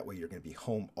that way you're going to be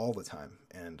home all the time.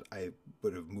 And I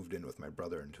would have moved in with my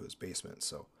brother into his basement.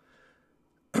 So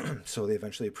So they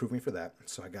eventually approved me for that.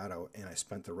 So I got out and I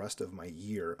spent the rest of my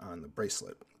year on the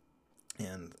bracelet.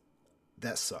 And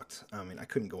that sucked. I mean, I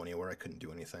couldn't go anywhere. I couldn't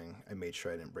do anything. I made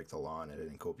sure I didn't break the law and I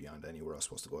didn't go beyond anywhere I was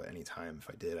supposed to go at any time. If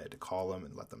I did, I had to call them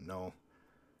and let them know.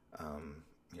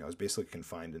 I was basically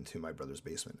confined into my brother's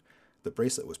basement. The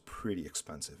bracelet was pretty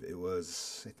expensive. It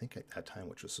was, I think at that time,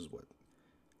 which was what,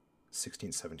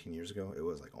 16, 17 years ago, it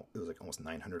was like almost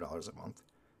 $900 a month.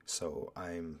 So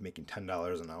I'm making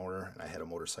 $10 an hour, and I had a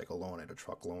motorcycle loan, I had a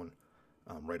truck loan,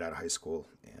 right out of high school,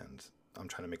 and I'm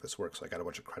trying to make this work. So I got a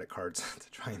bunch of credit cards to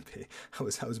try and pay. I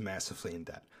was massively in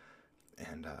debt,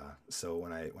 and so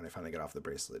when I finally got off the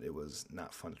bracelet, it was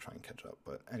not fun to try and catch up.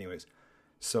 But anyways,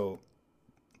 so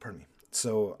pardon me.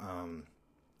 So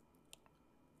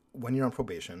when you're on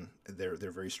probation, they're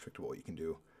very strict about what you can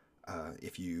do.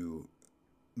 If you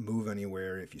move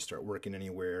anywhere, if you start working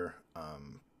anywhere,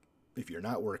 if you're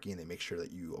not working, they make sure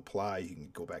that you apply. You can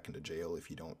go back into jail if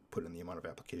you don't put in the amount of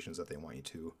applications that they want you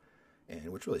to, and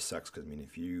which really sucks because I mean,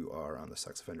 if you are on the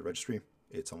sex offender registry,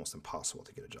 it's almost impossible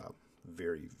to get a job.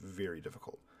 Very, very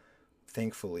difficult.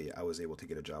 Thankfully, I was able to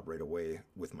get a job right away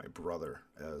with my brother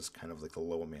as kind of like the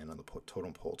low man on the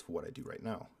totem pole to what I do right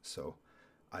now. So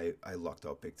I lucked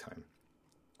out big time.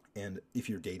 And if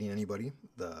you're dating anybody,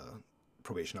 the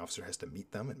probation officer has to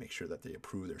meet them and make sure that they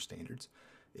approve their standards.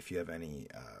 If you have any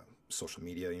social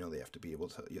media, they have to be able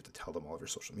to. You have to tell them all of your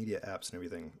social media apps and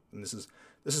everything. And this is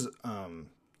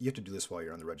you have to do this while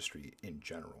you're on the registry in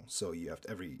general. So you have to,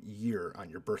 every year on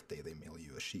your birthday, they mail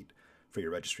you a sheet for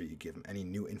your registry. You give them any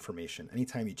new information.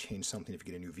 Anytime you change something, if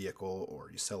you get a new vehicle or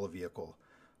you sell a vehicle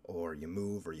or you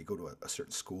move or you go to a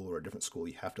certain school or a different school,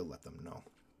 you have to let them know.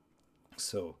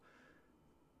 So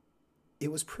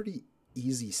it was pretty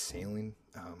easy sailing.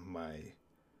 My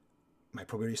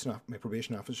probation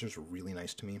officers were really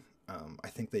nice to me. I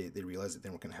think they realized that they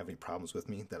weren't going to have any problems with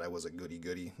me, that I was a goody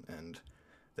goody, and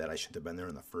that I shouldn't have been there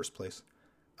in the first place.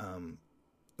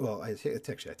 Well, I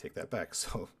take that back.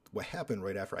 So what happened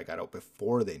right after I got out,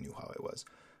 before they knew how I was,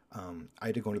 I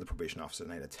had to go into the probation office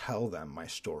and I had to tell them my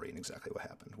story and exactly what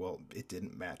happened. Well, it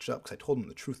didn't match up because I told them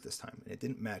the truth this time, and it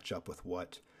didn't match up with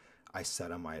what I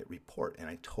said on my report. And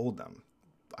I told them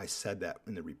I said that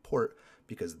in the report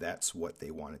because that's what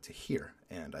they wanted to hear.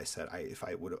 And I said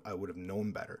I would have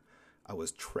known better. I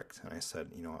was tricked, and I said,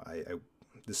 I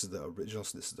this is the original,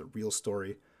 this is the real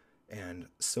story. And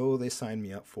so they signed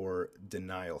me up for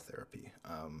denial therapy.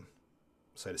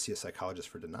 So I had to see a psychologist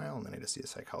for denial, and then I had to see a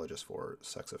psychologist for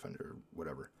sex offender,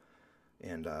 whatever.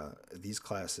 And these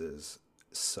classes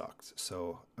sucked.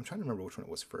 So I'm trying to remember which one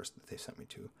it was first that they sent me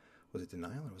to. Was it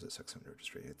denial or was it sex offender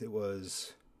registry? I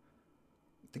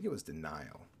think it was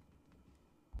denial.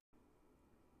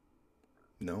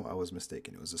 No, I was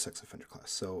mistaken. It was a sex offender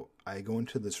class. So I go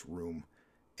into this room,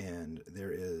 and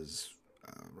there is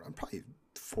probably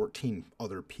 14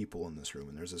 other people in this room,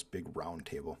 and there's this big round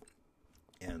table,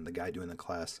 and the guy doing the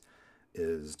class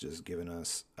is just giving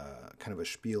us kind of a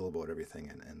spiel about everything,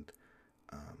 and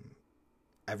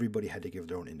everybody had to give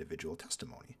their own individual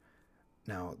testimony.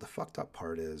 Now, the fucked up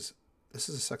part is, this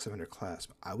is a sex offender class.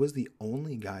 I was the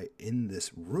only guy in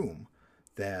this room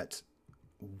that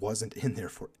wasn't in there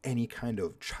for any kind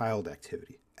of child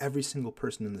activity. Every single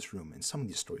person in this room, and some of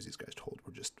these stories these guys told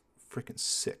were just freaking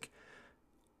sick.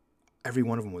 Every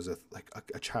one of them was a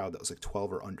child that was like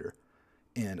 12 or under.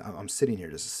 And I'm sitting here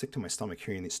just sick to my stomach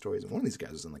hearing these stories. And one of these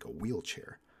guys was in like a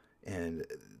wheelchair. And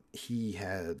he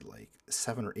had like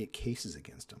 7 or 8 cases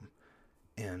against him.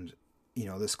 And,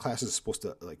 this class is supposed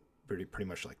to like pretty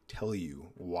much like tell you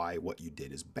why what you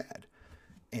did is bad.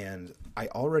 And I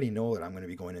already know that I'm going to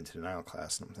be going into denial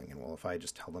class, and I'm thinking, well, if I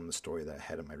just tell them the story that I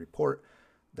had in my report,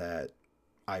 that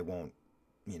I won't,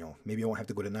 maybe I won't have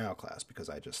to go to denial class because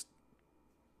I just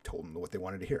told them what they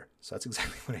wanted to hear. So that's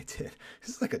exactly what I did.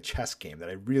 This is like a chess game that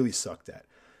I really sucked at.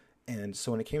 And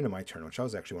so when it came to my turn, which I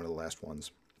was actually one of the last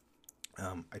ones,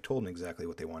 I told them exactly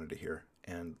what they wanted to hear.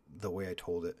 And the way I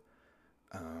told it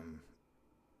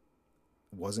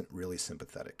wasn't really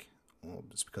sympathetic. Well,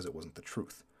 it's because it wasn't the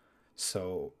truth.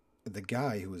 So the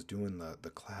guy who was doing the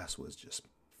class was just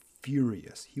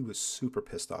furious. He was super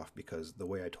pissed off because the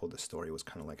way I told the story was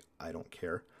kind of like, I don't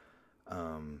care.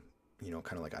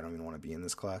 Kind of like, I don't even want to be in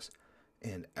this class.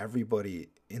 And everybody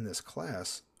in this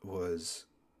class was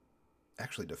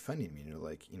actually defending me.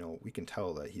 We can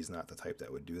tell that he's not the type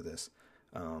that would do this.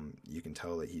 You can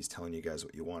tell that he's telling you guys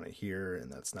what you want to hear, and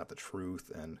that's not the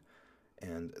truth. And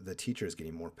the teacher is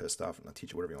getting more pissed off, and the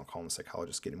teacher, whatever you want to call him, the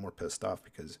psychologist, getting more pissed off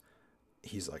because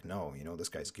he's like, no, this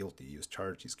guy's guilty. He was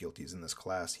charged. He's guilty. He's in this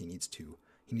class. He needs to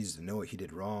he needs to know what he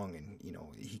did wrong, and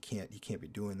he can't be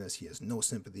doing this. He has no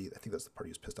sympathy. I think that's the part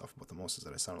he was pissed off about the most, is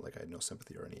that I sounded like I had no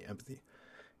sympathy or any empathy.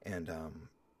 And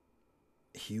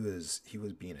he was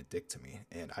being a dick to me,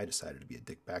 and I decided to be a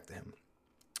dick back to him.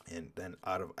 And then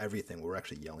out of everything, we were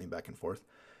actually yelling back and forth.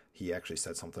 He actually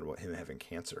said something about him having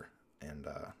cancer, and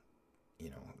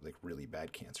like really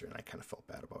bad cancer, and I kind of felt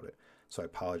bad about it. So I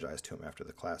apologized to him after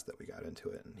the class that we got into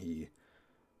it, and he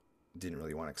didn't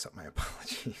really want to accept my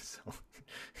apology. So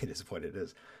it is what it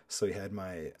is. So he had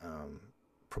my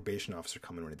probation officer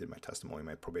come in when I did my testimony.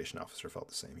 My probation officer felt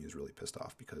the same. He was really pissed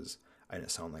off because I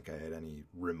didn't sound like I had any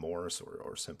remorse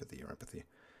or sympathy or empathy.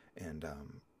 And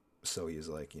so he's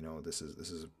like, this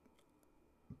is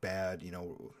bad.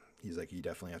 He's like, you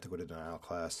definitely have to go to denial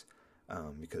class,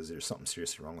 because there's something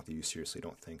seriously wrong with you. You seriously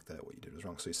don't think that what you did was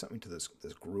wrong. So he sent me to this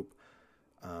group.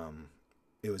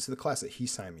 It was the class that he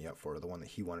signed me up for, the one that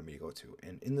he wanted me to go to.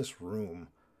 And in this room,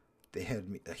 they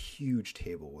had a huge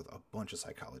table with a bunch of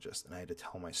psychologists, and I had to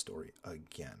tell my story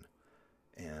again.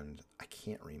 And I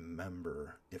can't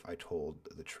remember if I told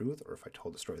the truth or if I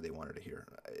told the story they wanted to hear.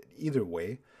 Either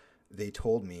way, they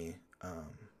told me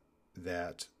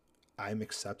that I'm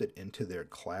accepted into their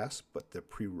class, but the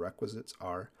prerequisites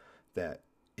are that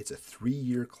it's a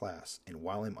 3-year class, and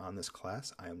while I'm on this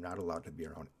class, I am not allowed to be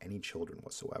around any children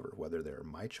whatsoever, whether they're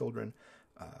my children,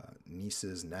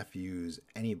 nieces, nephews,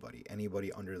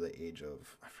 anybody under the age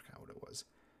of, I forgot what it was.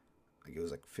 Like, it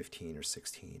was like 15 or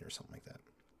 16 or something like that.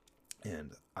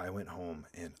 And I went home,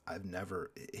 and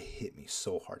it hit me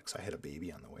so hard because I had a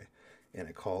baby on the way. And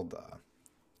I called,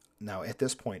 now at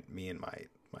this point, me and my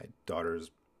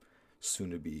daughter's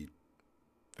soon-to-be,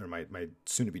 or my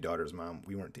soon-to-be daughter's mom,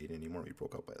 we weren't dating anymore. We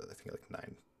broke up, I think, like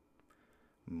 9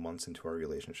 months into our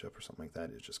relationship or something like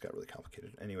that. It just got really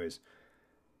complicated. Anyways,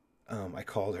 I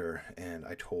called her and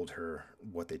I told her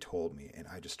what they told me, and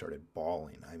I just started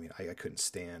bawling. I mean, I couldn't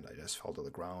stand. I just fell to the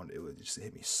ground. It just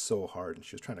hit me so hard, and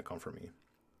she was trying to comfort me.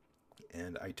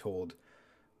 And I told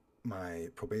my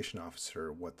probation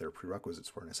officer what their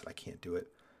prerequisites were, and I said, I can't do it.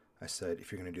 I said,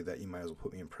 if you're going to do that, you might as well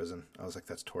put me in prison. I was like,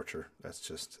 that's torture. That's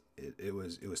just, it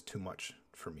was too much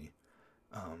for me.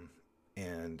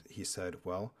 And he said,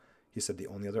 the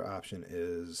only other option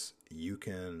is you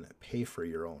can pay for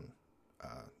your own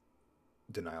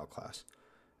denial class.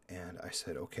 And I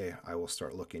said, okay, I will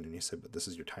start looking. And he said, but this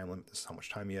is your time limit. This is how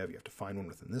much time you have. You have to find one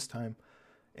within this time.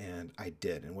 And I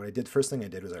did. And what I did, first thing I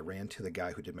did was I ran to the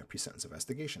guy who did my pre-sentence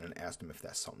investigation and asked him if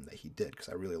that's something that he did, because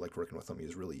I really liked working with him. He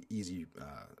was really easy,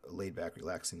 laid back,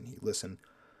 relaxing. He listened.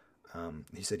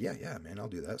 He said, yeah, man, I'll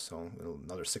do that. So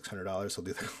another $600, he'll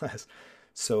do the class.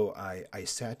 So I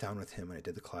sat down with him and I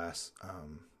did the class.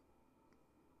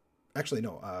 Actually,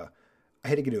 no, I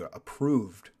had to get it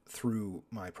approved through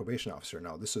my probation officer.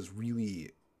 Now, this is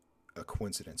really a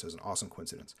coincidence. It was an awesome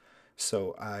coincidence.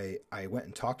 So I went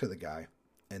and talked to the guy,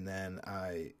 and then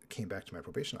I came back to my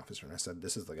probation officer and I said,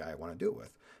 this is the guy I want to do it with.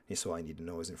 And he said, well, I need to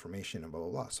know his information and blah, blah,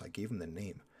 blah. So I gave him the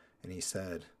name, and he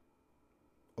said,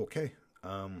 okay.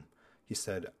 He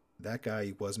said, that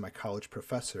guy was my college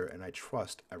professor, and I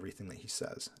trust everything that he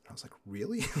says. And I was like,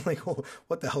 really? Like, oh,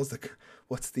 what the hell's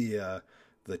what's the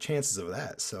chances of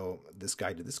that? So this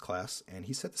guy did this class, and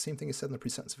he said the same thing he said in the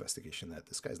pre-sentence investigation, that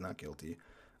this guy's not guilty.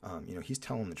 He's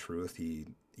telling the truth. He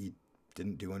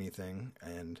didn't do anything.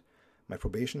 And my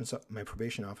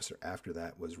probation officer after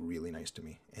that was really nice to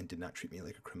me and did not treat me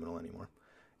like a criminal anymore.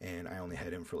 And I only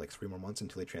had him for like 3 more months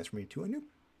until they transferred me to a new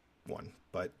one.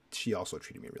 But she also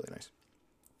treated me really nice.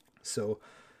 So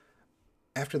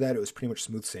after that, it was pretty much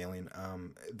smooth sailing.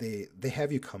 They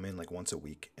have you come in like once a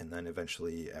week, and then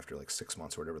eventually after like 6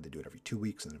 months or whatever, they do it every 2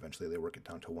 weeks, and eventually they work it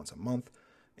down to once a month.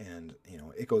 And,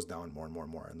 it goes down more and more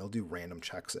and more. And they'll do random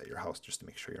checks at your house just to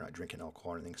make sure you're not drinking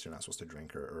alcohol or anything, because you're not supposed to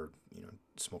drink or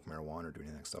smoke marijuana or do any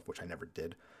of that stuff, which I never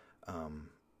did.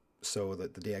 So the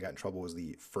day I got in trouble was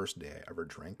the first day I ever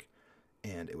drank,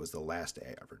 and it was the last day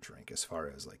I ever drank as far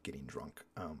as like getting drunk.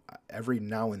 Every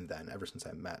now and then, ever since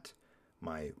I met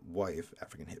my wife,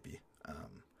 African hippie,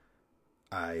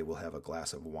 I will have a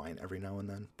glass of wine every now and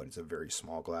then, but it's a very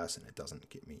small glass, and it doesn't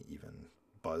get me even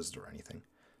buzzed or anything.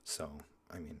 So,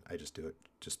 I mean, I just do it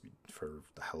just for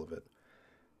the hell of it.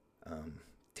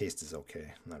 Taste is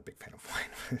okay. I'm not a big fan of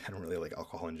wine. I don't really like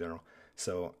alcohol in general.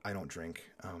 So I don't drink.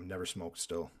 Never smoked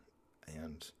still.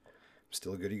 And I'm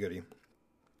still a goody-goody.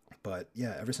 But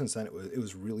yeah, ever since then, it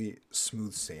was really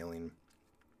smooth sailing.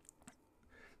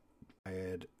 I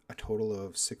had a total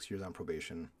of 6 years on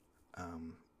probation.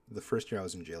 The first year I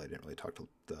was in jail, I didn't really talk to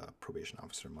the probation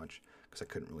officer much because I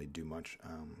couldn't really do much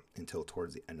until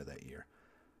towards the end of that year.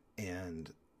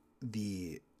 And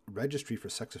the registry for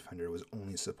sex offender was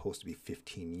only supposed to be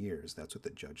 15 years. That's what the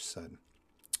judge said.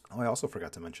 Oh, I also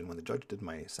forgot to mention, when the judge did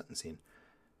my sentencing,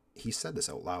 he said this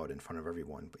out loud in front of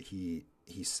everyone, but he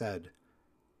said,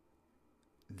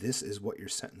 this is what your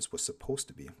sentence was supposed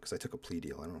to be, because I took a plea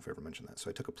deal. I don't know if I ever mentioned that. So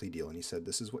I took a plea deal, and he said,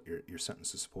 this is what your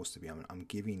sentence is supposed to be. I'm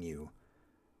giving you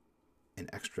an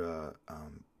extra,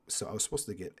 so I was supposed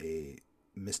to get a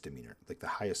misdemeanor, like the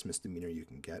highest misdemeanor you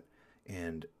can get,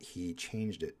 and he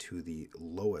changed it to the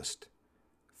lowest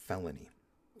felony,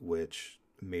 which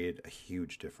made a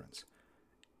huge difference.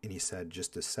 And he said,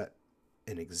 just to set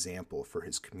an example for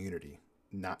his community,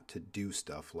 not to do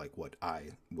stuff like what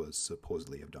I was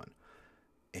supposedly have done.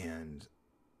 And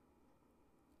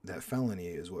that felony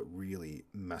is what really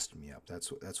messed me up.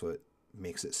 That's what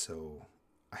makes it so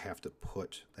I have to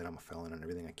put that I'm a felon and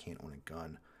everything. I can't own a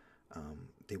gun.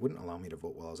 They wouldn't allow me to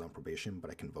vote while I was on probation,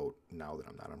 but I can vote now that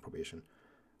I'm not on probation.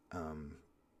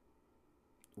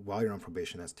 While you're on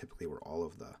probation, that's typically where all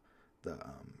of the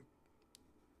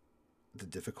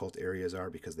difficult areas are,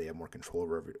 because they have more control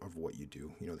over what you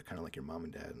do. You know, they're kind of like your mom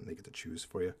and dad, and they get to choose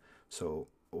for you. So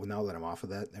now that I'm off of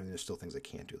that, I mean, there's still things I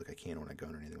can't do. Like I can't own a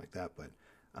gun or anything like that, but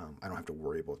I don't have to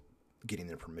worry about getting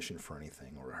their permission for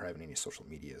anything or having any social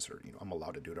medias, or, you know, I'm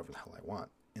allowed to do whatever the hell I want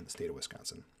in the state of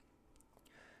Wisconsin.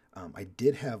 I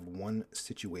did have one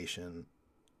situation.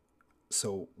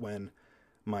 So when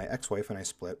my ex-wife and I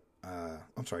split,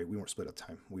 I'm sorry, we weren't split at the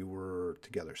time. We were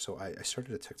together. So I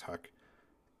started a TikTok,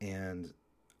 and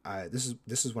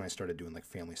this is when I started doing like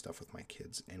family stuff with my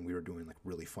kids, and we were doing like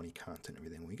really funny content and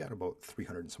everything. We got about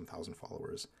 300 and some thousand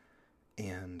followers.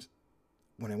 And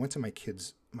when I went to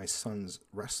my son's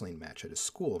wrestling match at his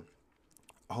school,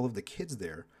 all of the kids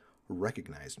there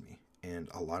recognized me, and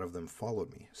a lot of them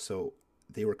followed me. So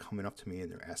they were coming up to me and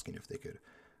they're asking if they could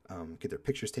get their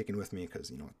pictures taken with me,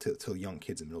 because, you know, to young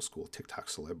kids in middle school, TikTok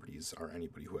celebrities are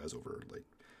anybody who has over like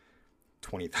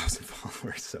 20,000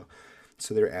 followers.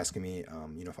 So they were asking me,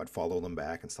 you know, if I'd follow them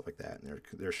back and stuff like that. And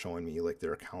they're showing me like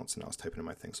their accounts, and I was typing in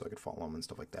my thing so I could follow them and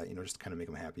stuff like that, you know, just to kind of make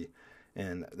them happy.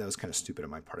 And that was kind of stupid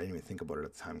on my part. I didn't even think about it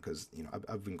at the time, because, you know,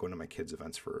 I've been going to my kids'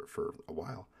 events for a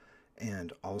while.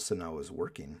 And all of a sudden I was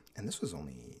working, and this was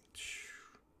only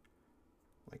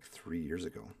like 3 years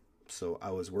ago. So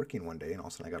I was working one day, and all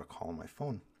of a sudden I got a call on my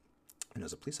phone, and it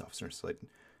was a police officer. So like,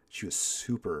 she was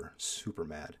super, super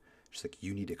mad. She's like,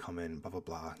 you need to come in, blah, blah,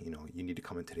 blah. You know, you need to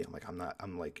come in today. I'm like,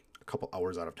 I'm like a couple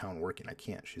hours out of town working. I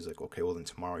can't. She's like, okay, well then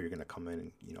tomorrow you're going to come in,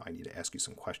 and, you know, I need to ask you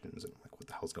some questions. And I'm like, what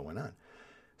the hell's going on?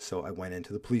 So I went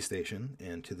into the police station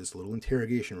and to this little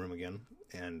interrogation room again.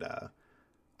 And,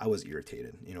 I was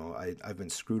irritated. You know, I've been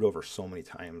screwed over so many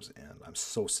times, and I'm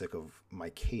so sick of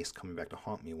my case coming back to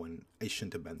haunt me when I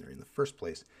shouldn't have been there in the first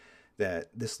place, that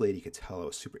this lady could tell I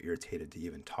was super irritated to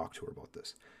even talk to her about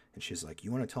this. And she's like,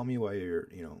 you want to tell me why you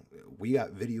know, we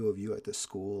got video of you at this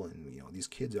school, and, you know, these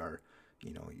kids are,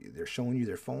 you know, they're showing you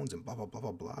their phones and blah, blah, blah,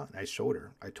 blah, blah. And I told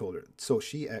her. So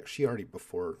she already,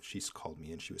 before she called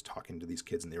me, and she was talking to these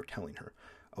kids, and they were telling her,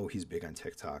 oh, he's big on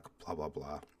TikTok, blah, blah,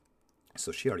 blah.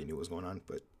 So she already knew what was going on,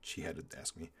 but she had to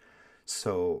ask me.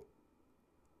 So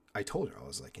I told her, I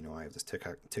was like, you know, I have this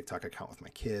TikTok account with my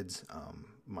kids.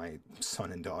 My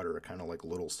son and daughter are kind of like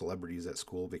little celebrities at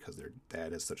school, because their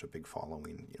dad has such a big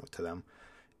following, you know, to them.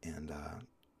 And,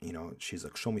 you know, she's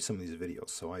like, show me some of these videos.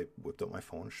 So I whipped up my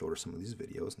phone, showed her some of these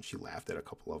videos, and she laughed at a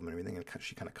couple of them and everything. And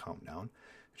she kind of calmed down.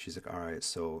 She's like, all right.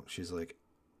 So she's like,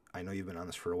 I know you've been on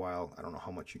this for a while. I don't know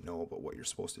how much you know about what you're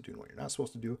supposed to do and what you're not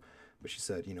supposed to do. But she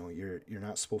said, you know, you're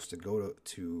not supposed to go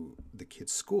to the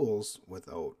kids' schools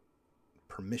without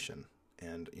permission.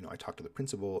 And, you know, I talked to the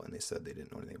principal, and they said they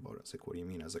didn't know anything about it. I was like, what do you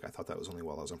mean? I was like, I thought that was only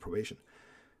while I was on probation.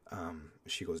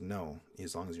 She goes, no,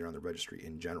 as long as you're on the registry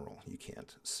in general, you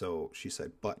can't. So she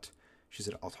said,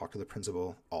 I'll talk to the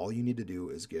principal. All you need to do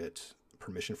is get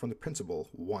permission from the principal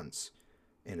once.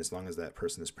 And as long as that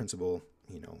person is principal,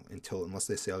 you know, unless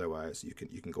they say otherwise,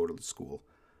 you can go to the school.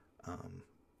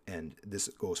 And this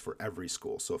goes for every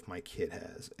school. So if my kid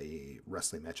has a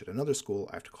wrestling match at another school,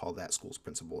 I have to call that school's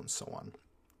principal, and so on.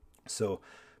 So,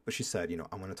 but she said, you know,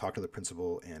 I'm going to talk to the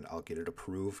principal, and I'll get it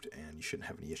approved, and you shouldn't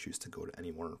have any issues to go to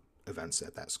any more events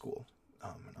at that school.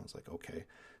 And I was like, okay.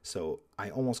 So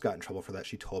I almost got in trouble for that.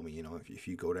 She told me, you know, if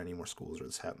you go to any more schools or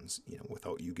this happens, you know,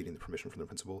 without you getting the permission from the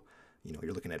principal, you know,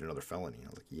 you're looking at another felony. And I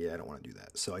was like, yeah, I don't want to do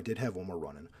that. So I did have one more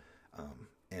running.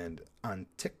 And on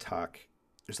TikTok,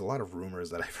 there's a lot of rumors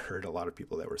that I've heard, a lot of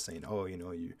people that were saying, oh, you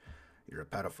know, you're a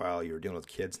pedophile, you were dealing with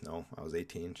kids. No, I was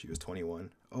 18, she was 21.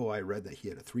 Oh, I read that he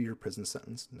had a 3-year prison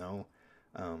sentence. No,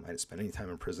 I didn't spend any time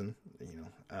in prison, you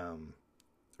know,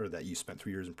 or that you spent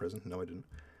 3 years in prison. No, I didn't.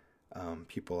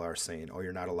 People are saying, oh,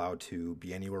 you're not allowed to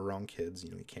be anywhere around kids.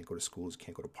 You can't go to schools, you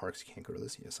can't go to parks, you can't go to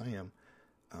this. Yes, I am.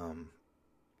 Um,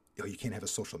 oh, you can't have a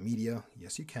social media.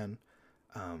 Yes, you can.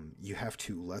 You have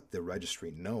to let the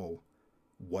registry know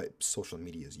what social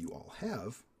medias you all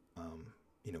have.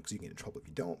 Because you can get in trouble if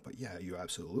you don't. But yeah, you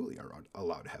absolutely are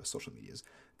allowed to have social medias.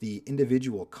 The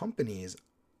individual companies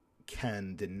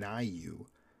can deny you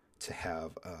to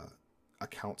have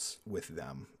accounts with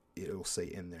them. It'll say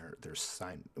in their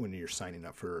sign when you're signing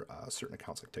up for certain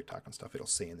accounts like TikTok and stuff. It'll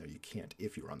say in there you can't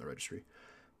if you're on the registry,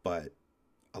 but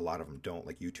a lot of them don't.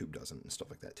 Like YouTube doesn't and stuff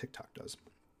like that. TikTok does,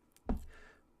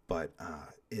 but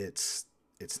it's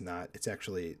not. It's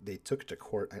actually they took it to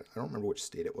court. I don't remember which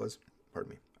state it was.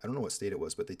 Pardon me. I don't know what state it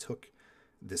was, but they took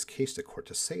this case to court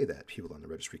to say that people on the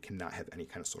registry cannot have any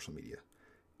kind of social media.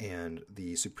 And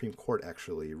the Supreme Court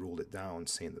actually ruled it down,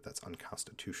 saying that that's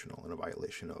unconstitutional and a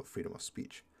violation of freedom of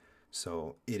speech.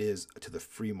 So it is to the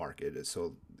free market.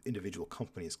 So individual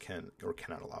companies can or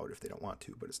cannot allow it if they don't want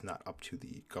to, but it's not up to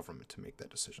the government to make that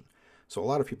decision. So a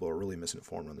lot of people are really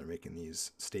misinformed when they're making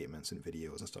these statements and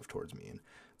videos and stuff towards me. And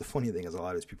the funny thing is, a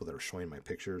lot of these people that are showing my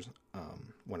pictures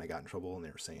when I got in trouble, and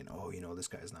they were saying, "Oh, this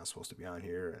guy's not supposed to be on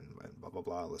here," and blah blah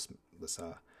blah. Let's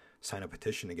sign a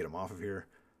petition to get him off of here.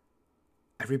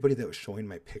 Everybody that was showing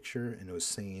my picture and it was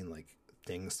saying like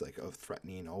things like of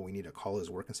threatening, oh, we need to call his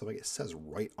work and stuff like it says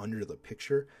right under the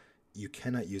picture, you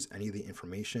cannot use any of the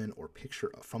information or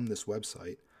picture from this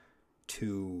website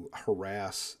to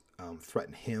harass,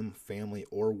 threaten him, family,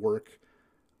 or work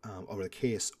over the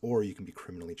case, or you can be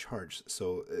criminally charged.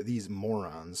 So these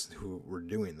morons who were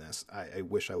doing this, I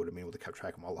wish I would have been able to keep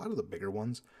track of them. A lot of the bigger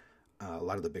ones, a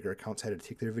lot of the bigger accounts had to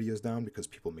take their videos down because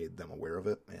people made them aware of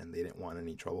it and they didn't want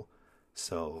any trouble.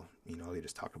 So, they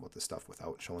just talk about this stuff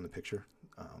without showing the picture.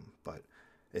 But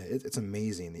it's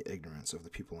amazing the ignorance of the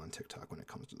people on TikTok when it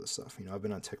comes to this stuff. I've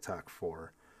been on TikTok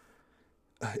for,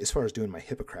 as far as doing my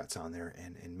Hippocrats on there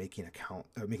and making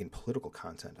making political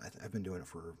content, I've been doing it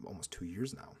for almost 2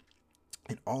 years now.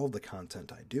 And all of the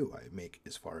content I do, I make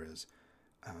as far as,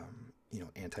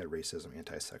 anti-racism,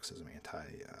 anti-sexism,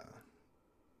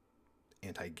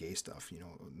 anti-gay stuff,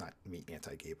 not me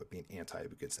anti-gay, but being anti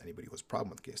against anybody who has a problem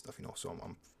with gay stuff, so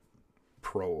I'm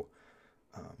pro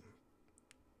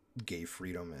gay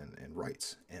freedom and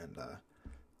rights. And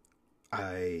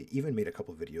I even made a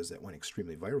couple of videos that went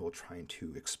extremely viral trying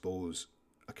to expose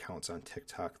accounts on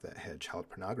TikTok that had child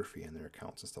pornography in their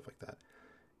accounts and stuff like that.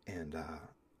 And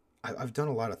I've done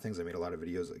a lot of things. I made a lot of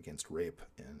videos against rape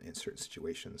in certain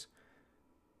situations.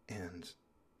 And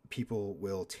people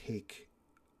will take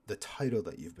the title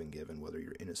that you've been given, whether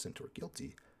you're innocent or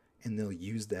guilty, and they'll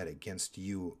use that against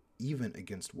you, even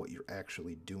against what you're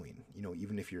actually doing.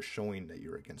 Even if you're showing that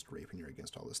you're against rape and you're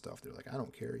against all this stuff, they're like, I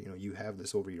don't care. You have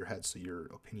this over your head, so your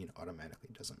opinion automatically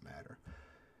doesn't matter.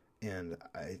 And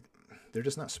they're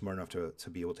just not smart enough to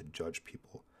be able to judge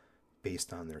people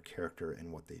based on their character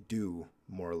and what they do,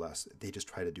 more or less. They just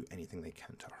try to do anything they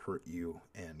can to hurt you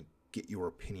and get your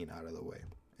opinion out of the way.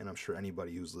 And I'm sure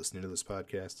anybody who's listening to this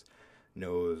podcast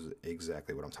knows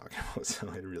exactly what I'm talking about, so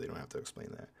I really don't have to explain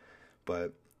that.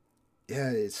 But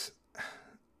yeah,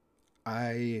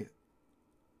 I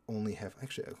only have,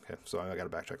 actually, okay, so I got to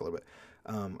backtrack a little bit.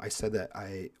 I said that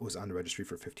I was on the registry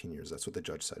for 15 years. That's what the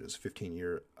judge said. It was a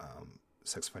 15-year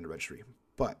sex offender registry.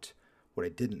 But what I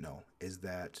didn't know is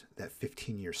that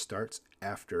 15 years starts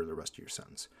after the rest of your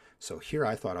sentence. So here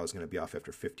I thought I was going to be off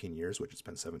after 15 years, which it's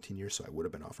been 17 years, so I would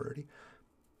have been off already.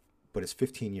 But it's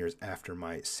 15 years after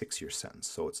my 6-year sentence,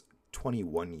 so it's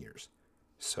 21 years.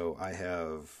 So I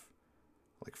have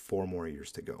like 4 more years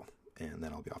to go, and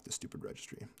then I'll be off the stupid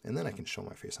registry. And then I can show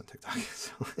my face on TikTok.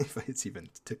 So if it's even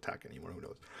TikTok anymore, who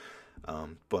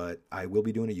knows? But I will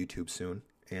be doing a YouTube soon,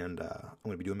 and I'm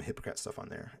going to be doing my Hippocrat stuff on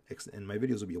there. And my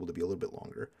videos will be able to be a little bit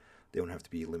longer. They don't have to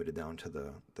be limited down to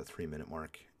the 3-minute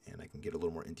mark, and I can get a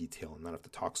little more in detail and not have to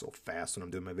talk so fast when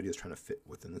I'm doing my videos, trying to fit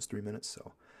within this 3 minutes.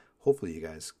 So hopefully you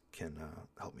guys can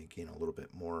help me gain a little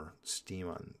bit more steam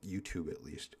on YouTube at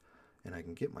least, and I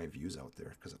can get my views out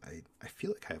there, because I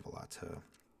feel like I have a lot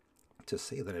to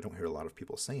say that I don't hear a lot of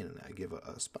people saying, and I give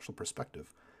a special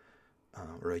perspective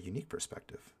or a unique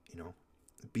perspective.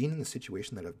 Being in the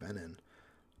situation that I've been in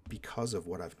because of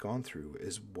what I've gone through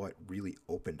is what really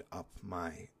opened up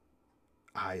my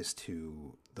eyes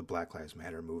to the Black Lives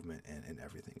Matter movement and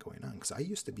everything going on. Because I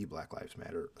used to be Black Lives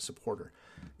Matter supporter.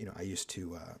 I used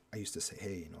to say,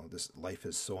 hey, this life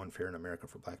is so unfair in America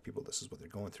for Black people. This is what they're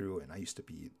going through, and I used to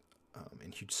be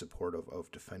in huge support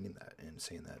of defending that and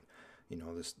saying that,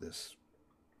 this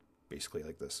basically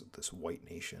like this white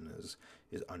nation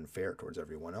is unfair towards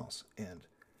everyone else. And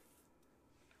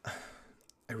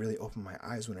I really opened my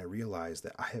eyes when I realized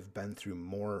that I have been through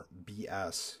more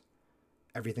BS.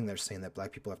 Everything they're saying that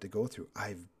black people have to go through,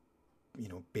 I've,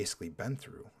 basically been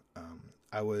through.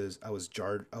 I was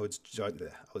judged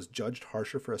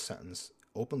harsher for a sentence.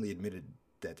 Openly admitted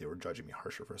that they were judging me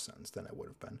harsher for a sentence than I would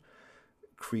have been.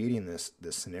 Creating this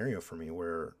scenario for me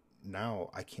where now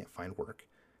I can't find work.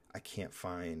 I can't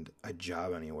find a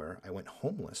job anywhere. I went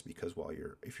homeless because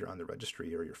if you're on the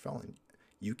registry or you're felon,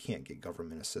 you can't get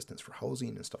government assistance for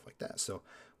housing and stuff like that. So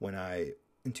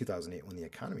in 2008, when the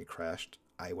economy crashed,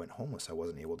 I went homeless. I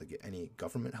wasn't able to get any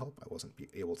government help. I wasn't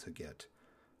able to get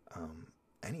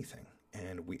anything.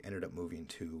 And we ended up moving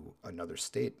to another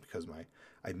state because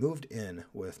I moved in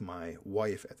with my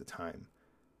wife at the time,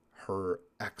 her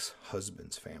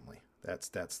ex-husband's family. That's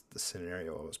the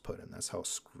scenario I was put in. That's how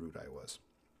screwed I was.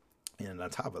 And on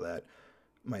top of that,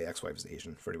 my ex-wife is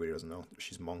Asian. For anybody who doesn't know,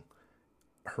 she's Hmong.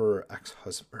 Her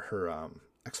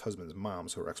ex-husband's mom,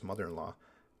 so her ex-mother-in-law,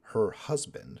 her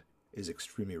husband is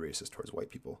extremely racist towards white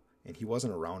people, and he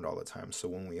wasn't around all the time. So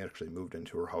when we actually moved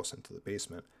into her house, into the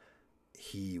basement,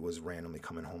 he was randomly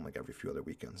coming home like every few other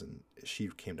weekends, and she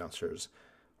came downstairs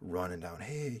running down,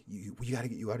 hey, we got to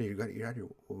get you out of here. You're out of here.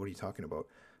 What are you talking about?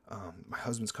 My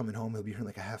husband's coming home. He'll be here in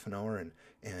like a half an hour,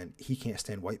 and he can't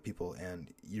stand white people, and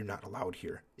you're not allowed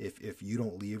here. If you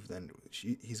don't leave, then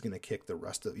he's going to kick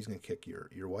he's going to kick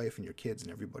your wife and your kids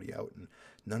and everybody out, and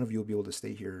none of you will be able to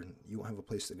stay here, and you won't have a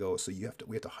place to go. So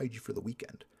we have to hide you for the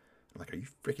weekend. I'm like, are you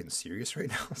freaking serious right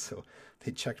now? So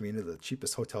they checked me into the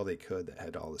cheapest hotel they could that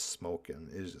had all this smoke,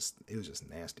 and it was just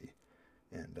nasty.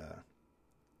 And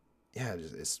yeah,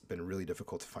 it's been really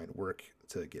difficult to find work,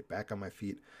 to get back on my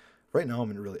feet. Right now,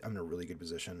 I'm in a really good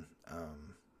position.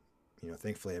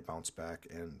 Thankfully I bounced back,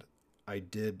 and I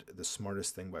did the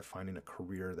smartest thing by finding a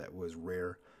career that was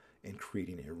rare and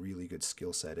creating a really good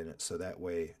skill set in it. So that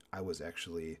way I was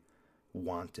actually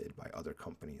wanted by other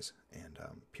companies, and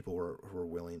people were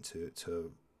willing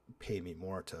to pay me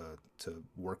more to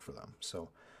work for them. So,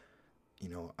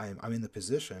 I'm in the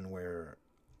position where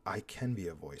I can be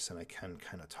a voice, and I can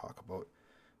kind of talk about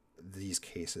these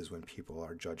cases when people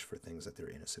are judged for things that they're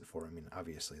innocent for. I mean,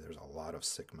 obviously there's a lot of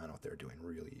sick men out there doing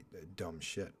really dumb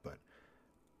shit, but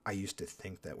I used to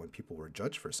think that when people were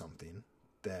judged for something,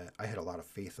 that I had a lot of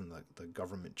faith in the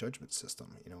government judgment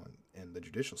system, and the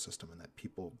judicial system, and that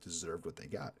people deserved what they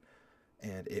got.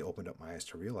 And it opened up my eyes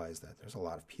to realize that there's a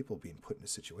lot of people being put into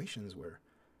situations where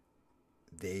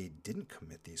they didn't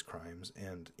commit these crimes.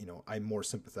 And, I'm more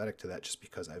sympathetic to that just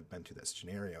because I've been through that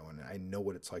scenario, and I know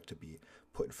what it's like to be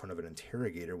put in front of an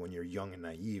interrogator when you're young and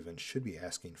naive and should be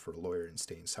asking for a lawyer and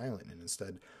staying silent, and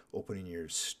instead opening your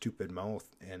stupid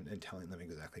mouth and telling them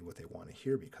exactly what they want to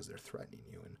hear because they're threatening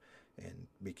you and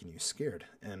making you scared.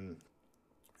 And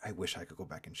I wish I could go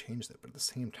back and change that, but at the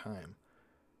same time,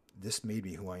 this made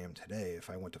me who I am today. If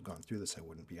I wouldn't have gone through this, I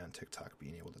wouldn't be on TikTok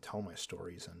being able to tell my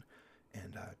stories and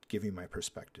giving my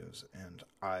perspectives. And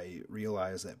I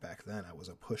realized that back then I was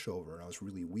a pushover, and I was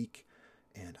really weak,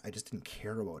 and I just didn't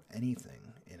care about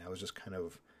anything, and I was just kind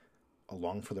of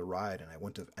along for the ride, and I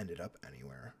wouldn't have ended up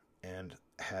anywhere. And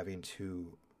having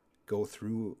to go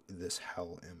through this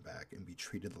hell and back and be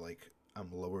treated like I'm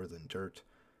lower than dirt,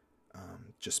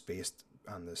 just based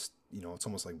on this, it's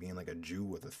almost like being like a Jew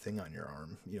with a thing on your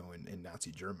arm, in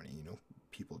Nazi Germany.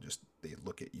 People they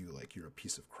look at you like you're a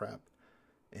piece of crap.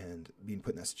 And being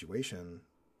put in that situation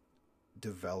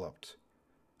developed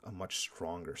a much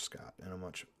stronger Scott, and a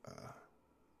much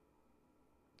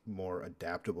more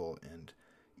adaptable and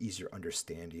easier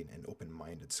understanding and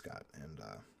open-minded Scott. And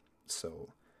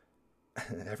so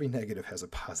every negative has a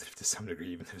positive to some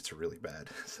degree, even if it's really bad.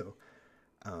 So,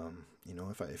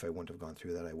 if I wouldn't have gone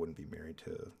through that, I wouldn't be married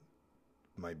to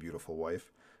my beautiful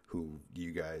wife, who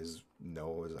you guys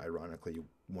know is ironically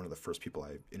one of the first people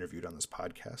I interviewed on this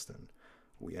podcast. And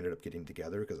we ended up getting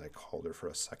together because I called her for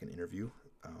a second interview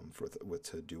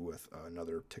to do with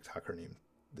another TikToker named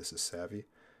This Is Savvy.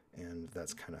 And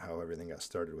that's kind of how everything got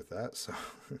started with that. So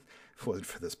if it wasn't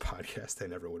for this podcast, I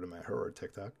never would have met her or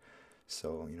TikTok.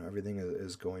 So, everything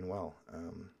is going well.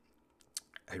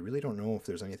 I really don't know if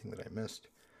there's anything that I missed.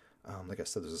 Like I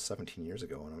said, this was 17 years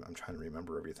ago, and I'm trying to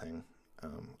remember everything.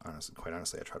 Quite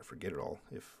honestly, I try to forget it all,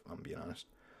 if I'm being honest.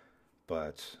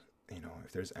 But,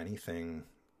 if there's anything,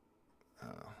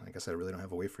 I guess I really don't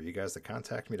have a way for you guys to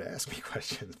contact me to ask me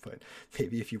questions. But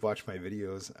maybe if you watch my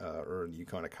videos, or you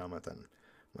want to comment on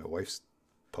my wife's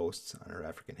posts on her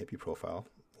African hippie profile,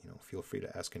 feel free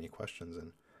to ask any questions,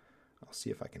 and I'll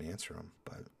see if I can answer them.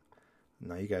 But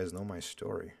now you guys know my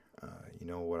story. You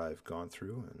know what I've gone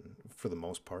through, and for the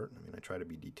most part, I try to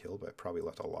be detailed, but I probably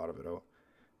left a lot of it out.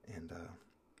 And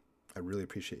I really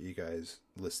appreciate you guys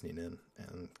listening in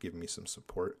and giving me some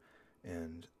support.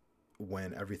 And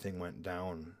when everything went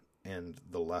down and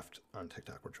the left on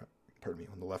TikTok were trying, pardon me,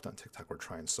 when the left on TikTok were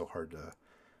trying so hard to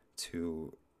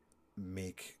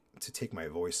to take my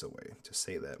voice away, to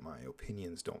say that my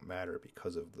opinions don't matter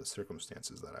because of the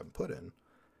circumstances that I'm put in,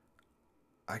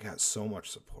 I got so much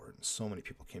support and so many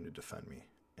people came to defend me.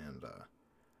 And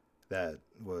that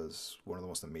was one of the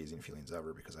most amazing feelings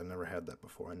ever, because I've never had that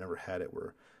before. I never had it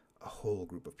where a whole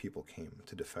group of people came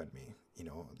to defend me. You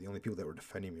know, the only people that were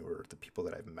defending me were the people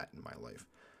that I've met in my life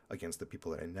against the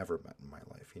people that I never met in my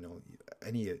life. You know,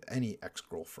 any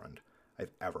ex-girlfriend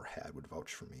I've ever had would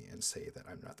vouch for me and say that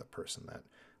I'm not the person that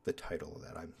the title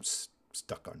that I'm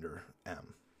stuck under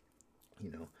am.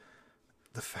 You know,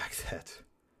 the fact that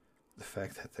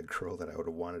the girl that I would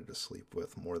have wanted to sleep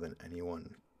with more than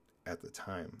anyone at the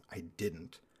time, I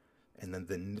didn't. And then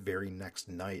the very next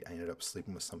night, I ended up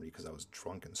sleeping with somebody because I was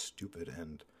drunk and stupid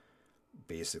and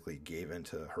basically gave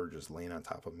into her just laying on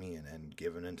top of me and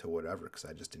giving into whatever, because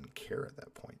I just didn't care at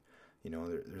that point. You know,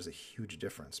 there's a huge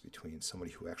difference between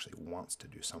somebody who actually wants to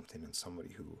do something and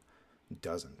somebody who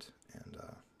doesn't. And,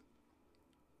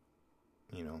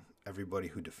 you know, everybody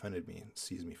who defended me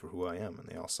sees me for who I am, and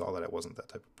they all saw that I wasn't that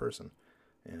type of person.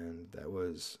 And that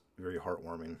was very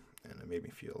heartwarming, and it made me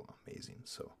feel amazing.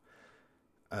 So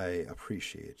I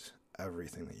appreciate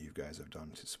everything that you guys have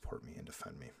done to support me and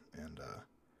defend me. And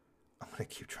I'm going to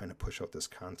keep trying to push out this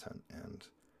content, and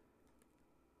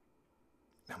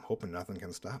I'm hoping nothing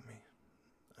can stop me.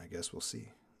 I guess we'll see.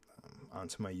 On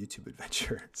to my YouTube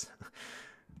adventures.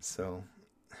 So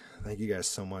thank you guys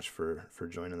so much for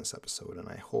joining this episode, and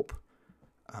I hope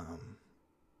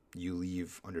you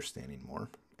leave understanding more,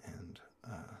 and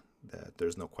that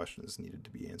there's no questions needed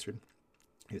to be answered.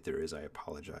 If there is, I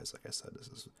apologize. Like I said, this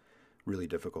is really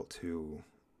difficult to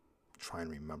try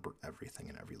and remember everything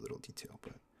and every little detail,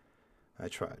 but I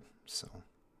tried. So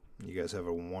you guys have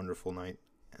a wonderful night,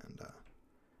 and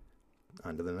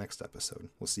on to the next episode.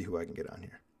 We'll see who I can get on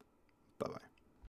here. Bye-bye.